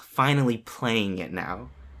actually finally playing it now.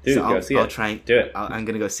 Dude, so go see it. I'll try and do it. I'm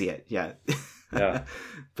gonna go see it. Yeah. Yeah.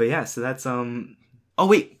 But yeah, so that's Oh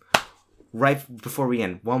wait. Right before we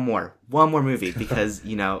end, one more movie, because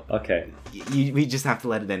okay, we just have to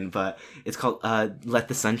let it in. But it's called Let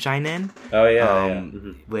the Sunshine In. Oh yeah,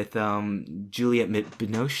 with Juliette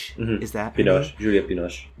Binoche. Mm-hmm. Is that Juliette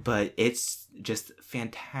Binoche? But it's just a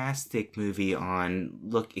fantastic movie on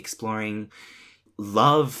exploring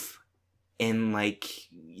love in like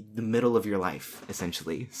the middle of your life,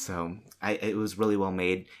 essentially. So it was really well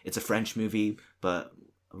made. It's a French movie, but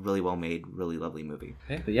really well made, really lovely movie.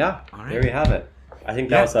 Okay, but yeah, all right. There we have it. I think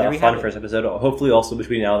that was a fun first episode. Hopefully, also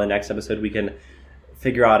between now and the next episode, we can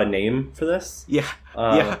figure out a name for this. Yeah.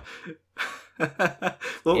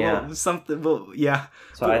 Something.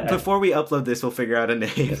 So before we upload this, we'll figure out a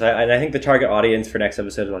name. Yes, and I think the target audience for next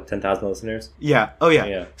episode is like 10,000 listeners. Yeah. Oh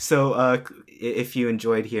yeah. So if you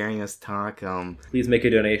enjoyed hearing us talk, please make a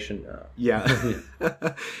donation. Yeah.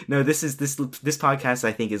 No, this podcast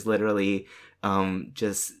I think is literally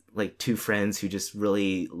just like two friends who just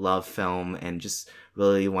really love film and just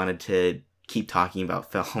really wanted to keep talking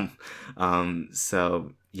about film.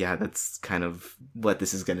 So yeah, that's kind of what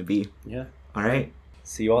this is going to be. Yeah. All right.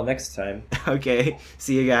 See you all next time. Okay.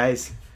 See you guys.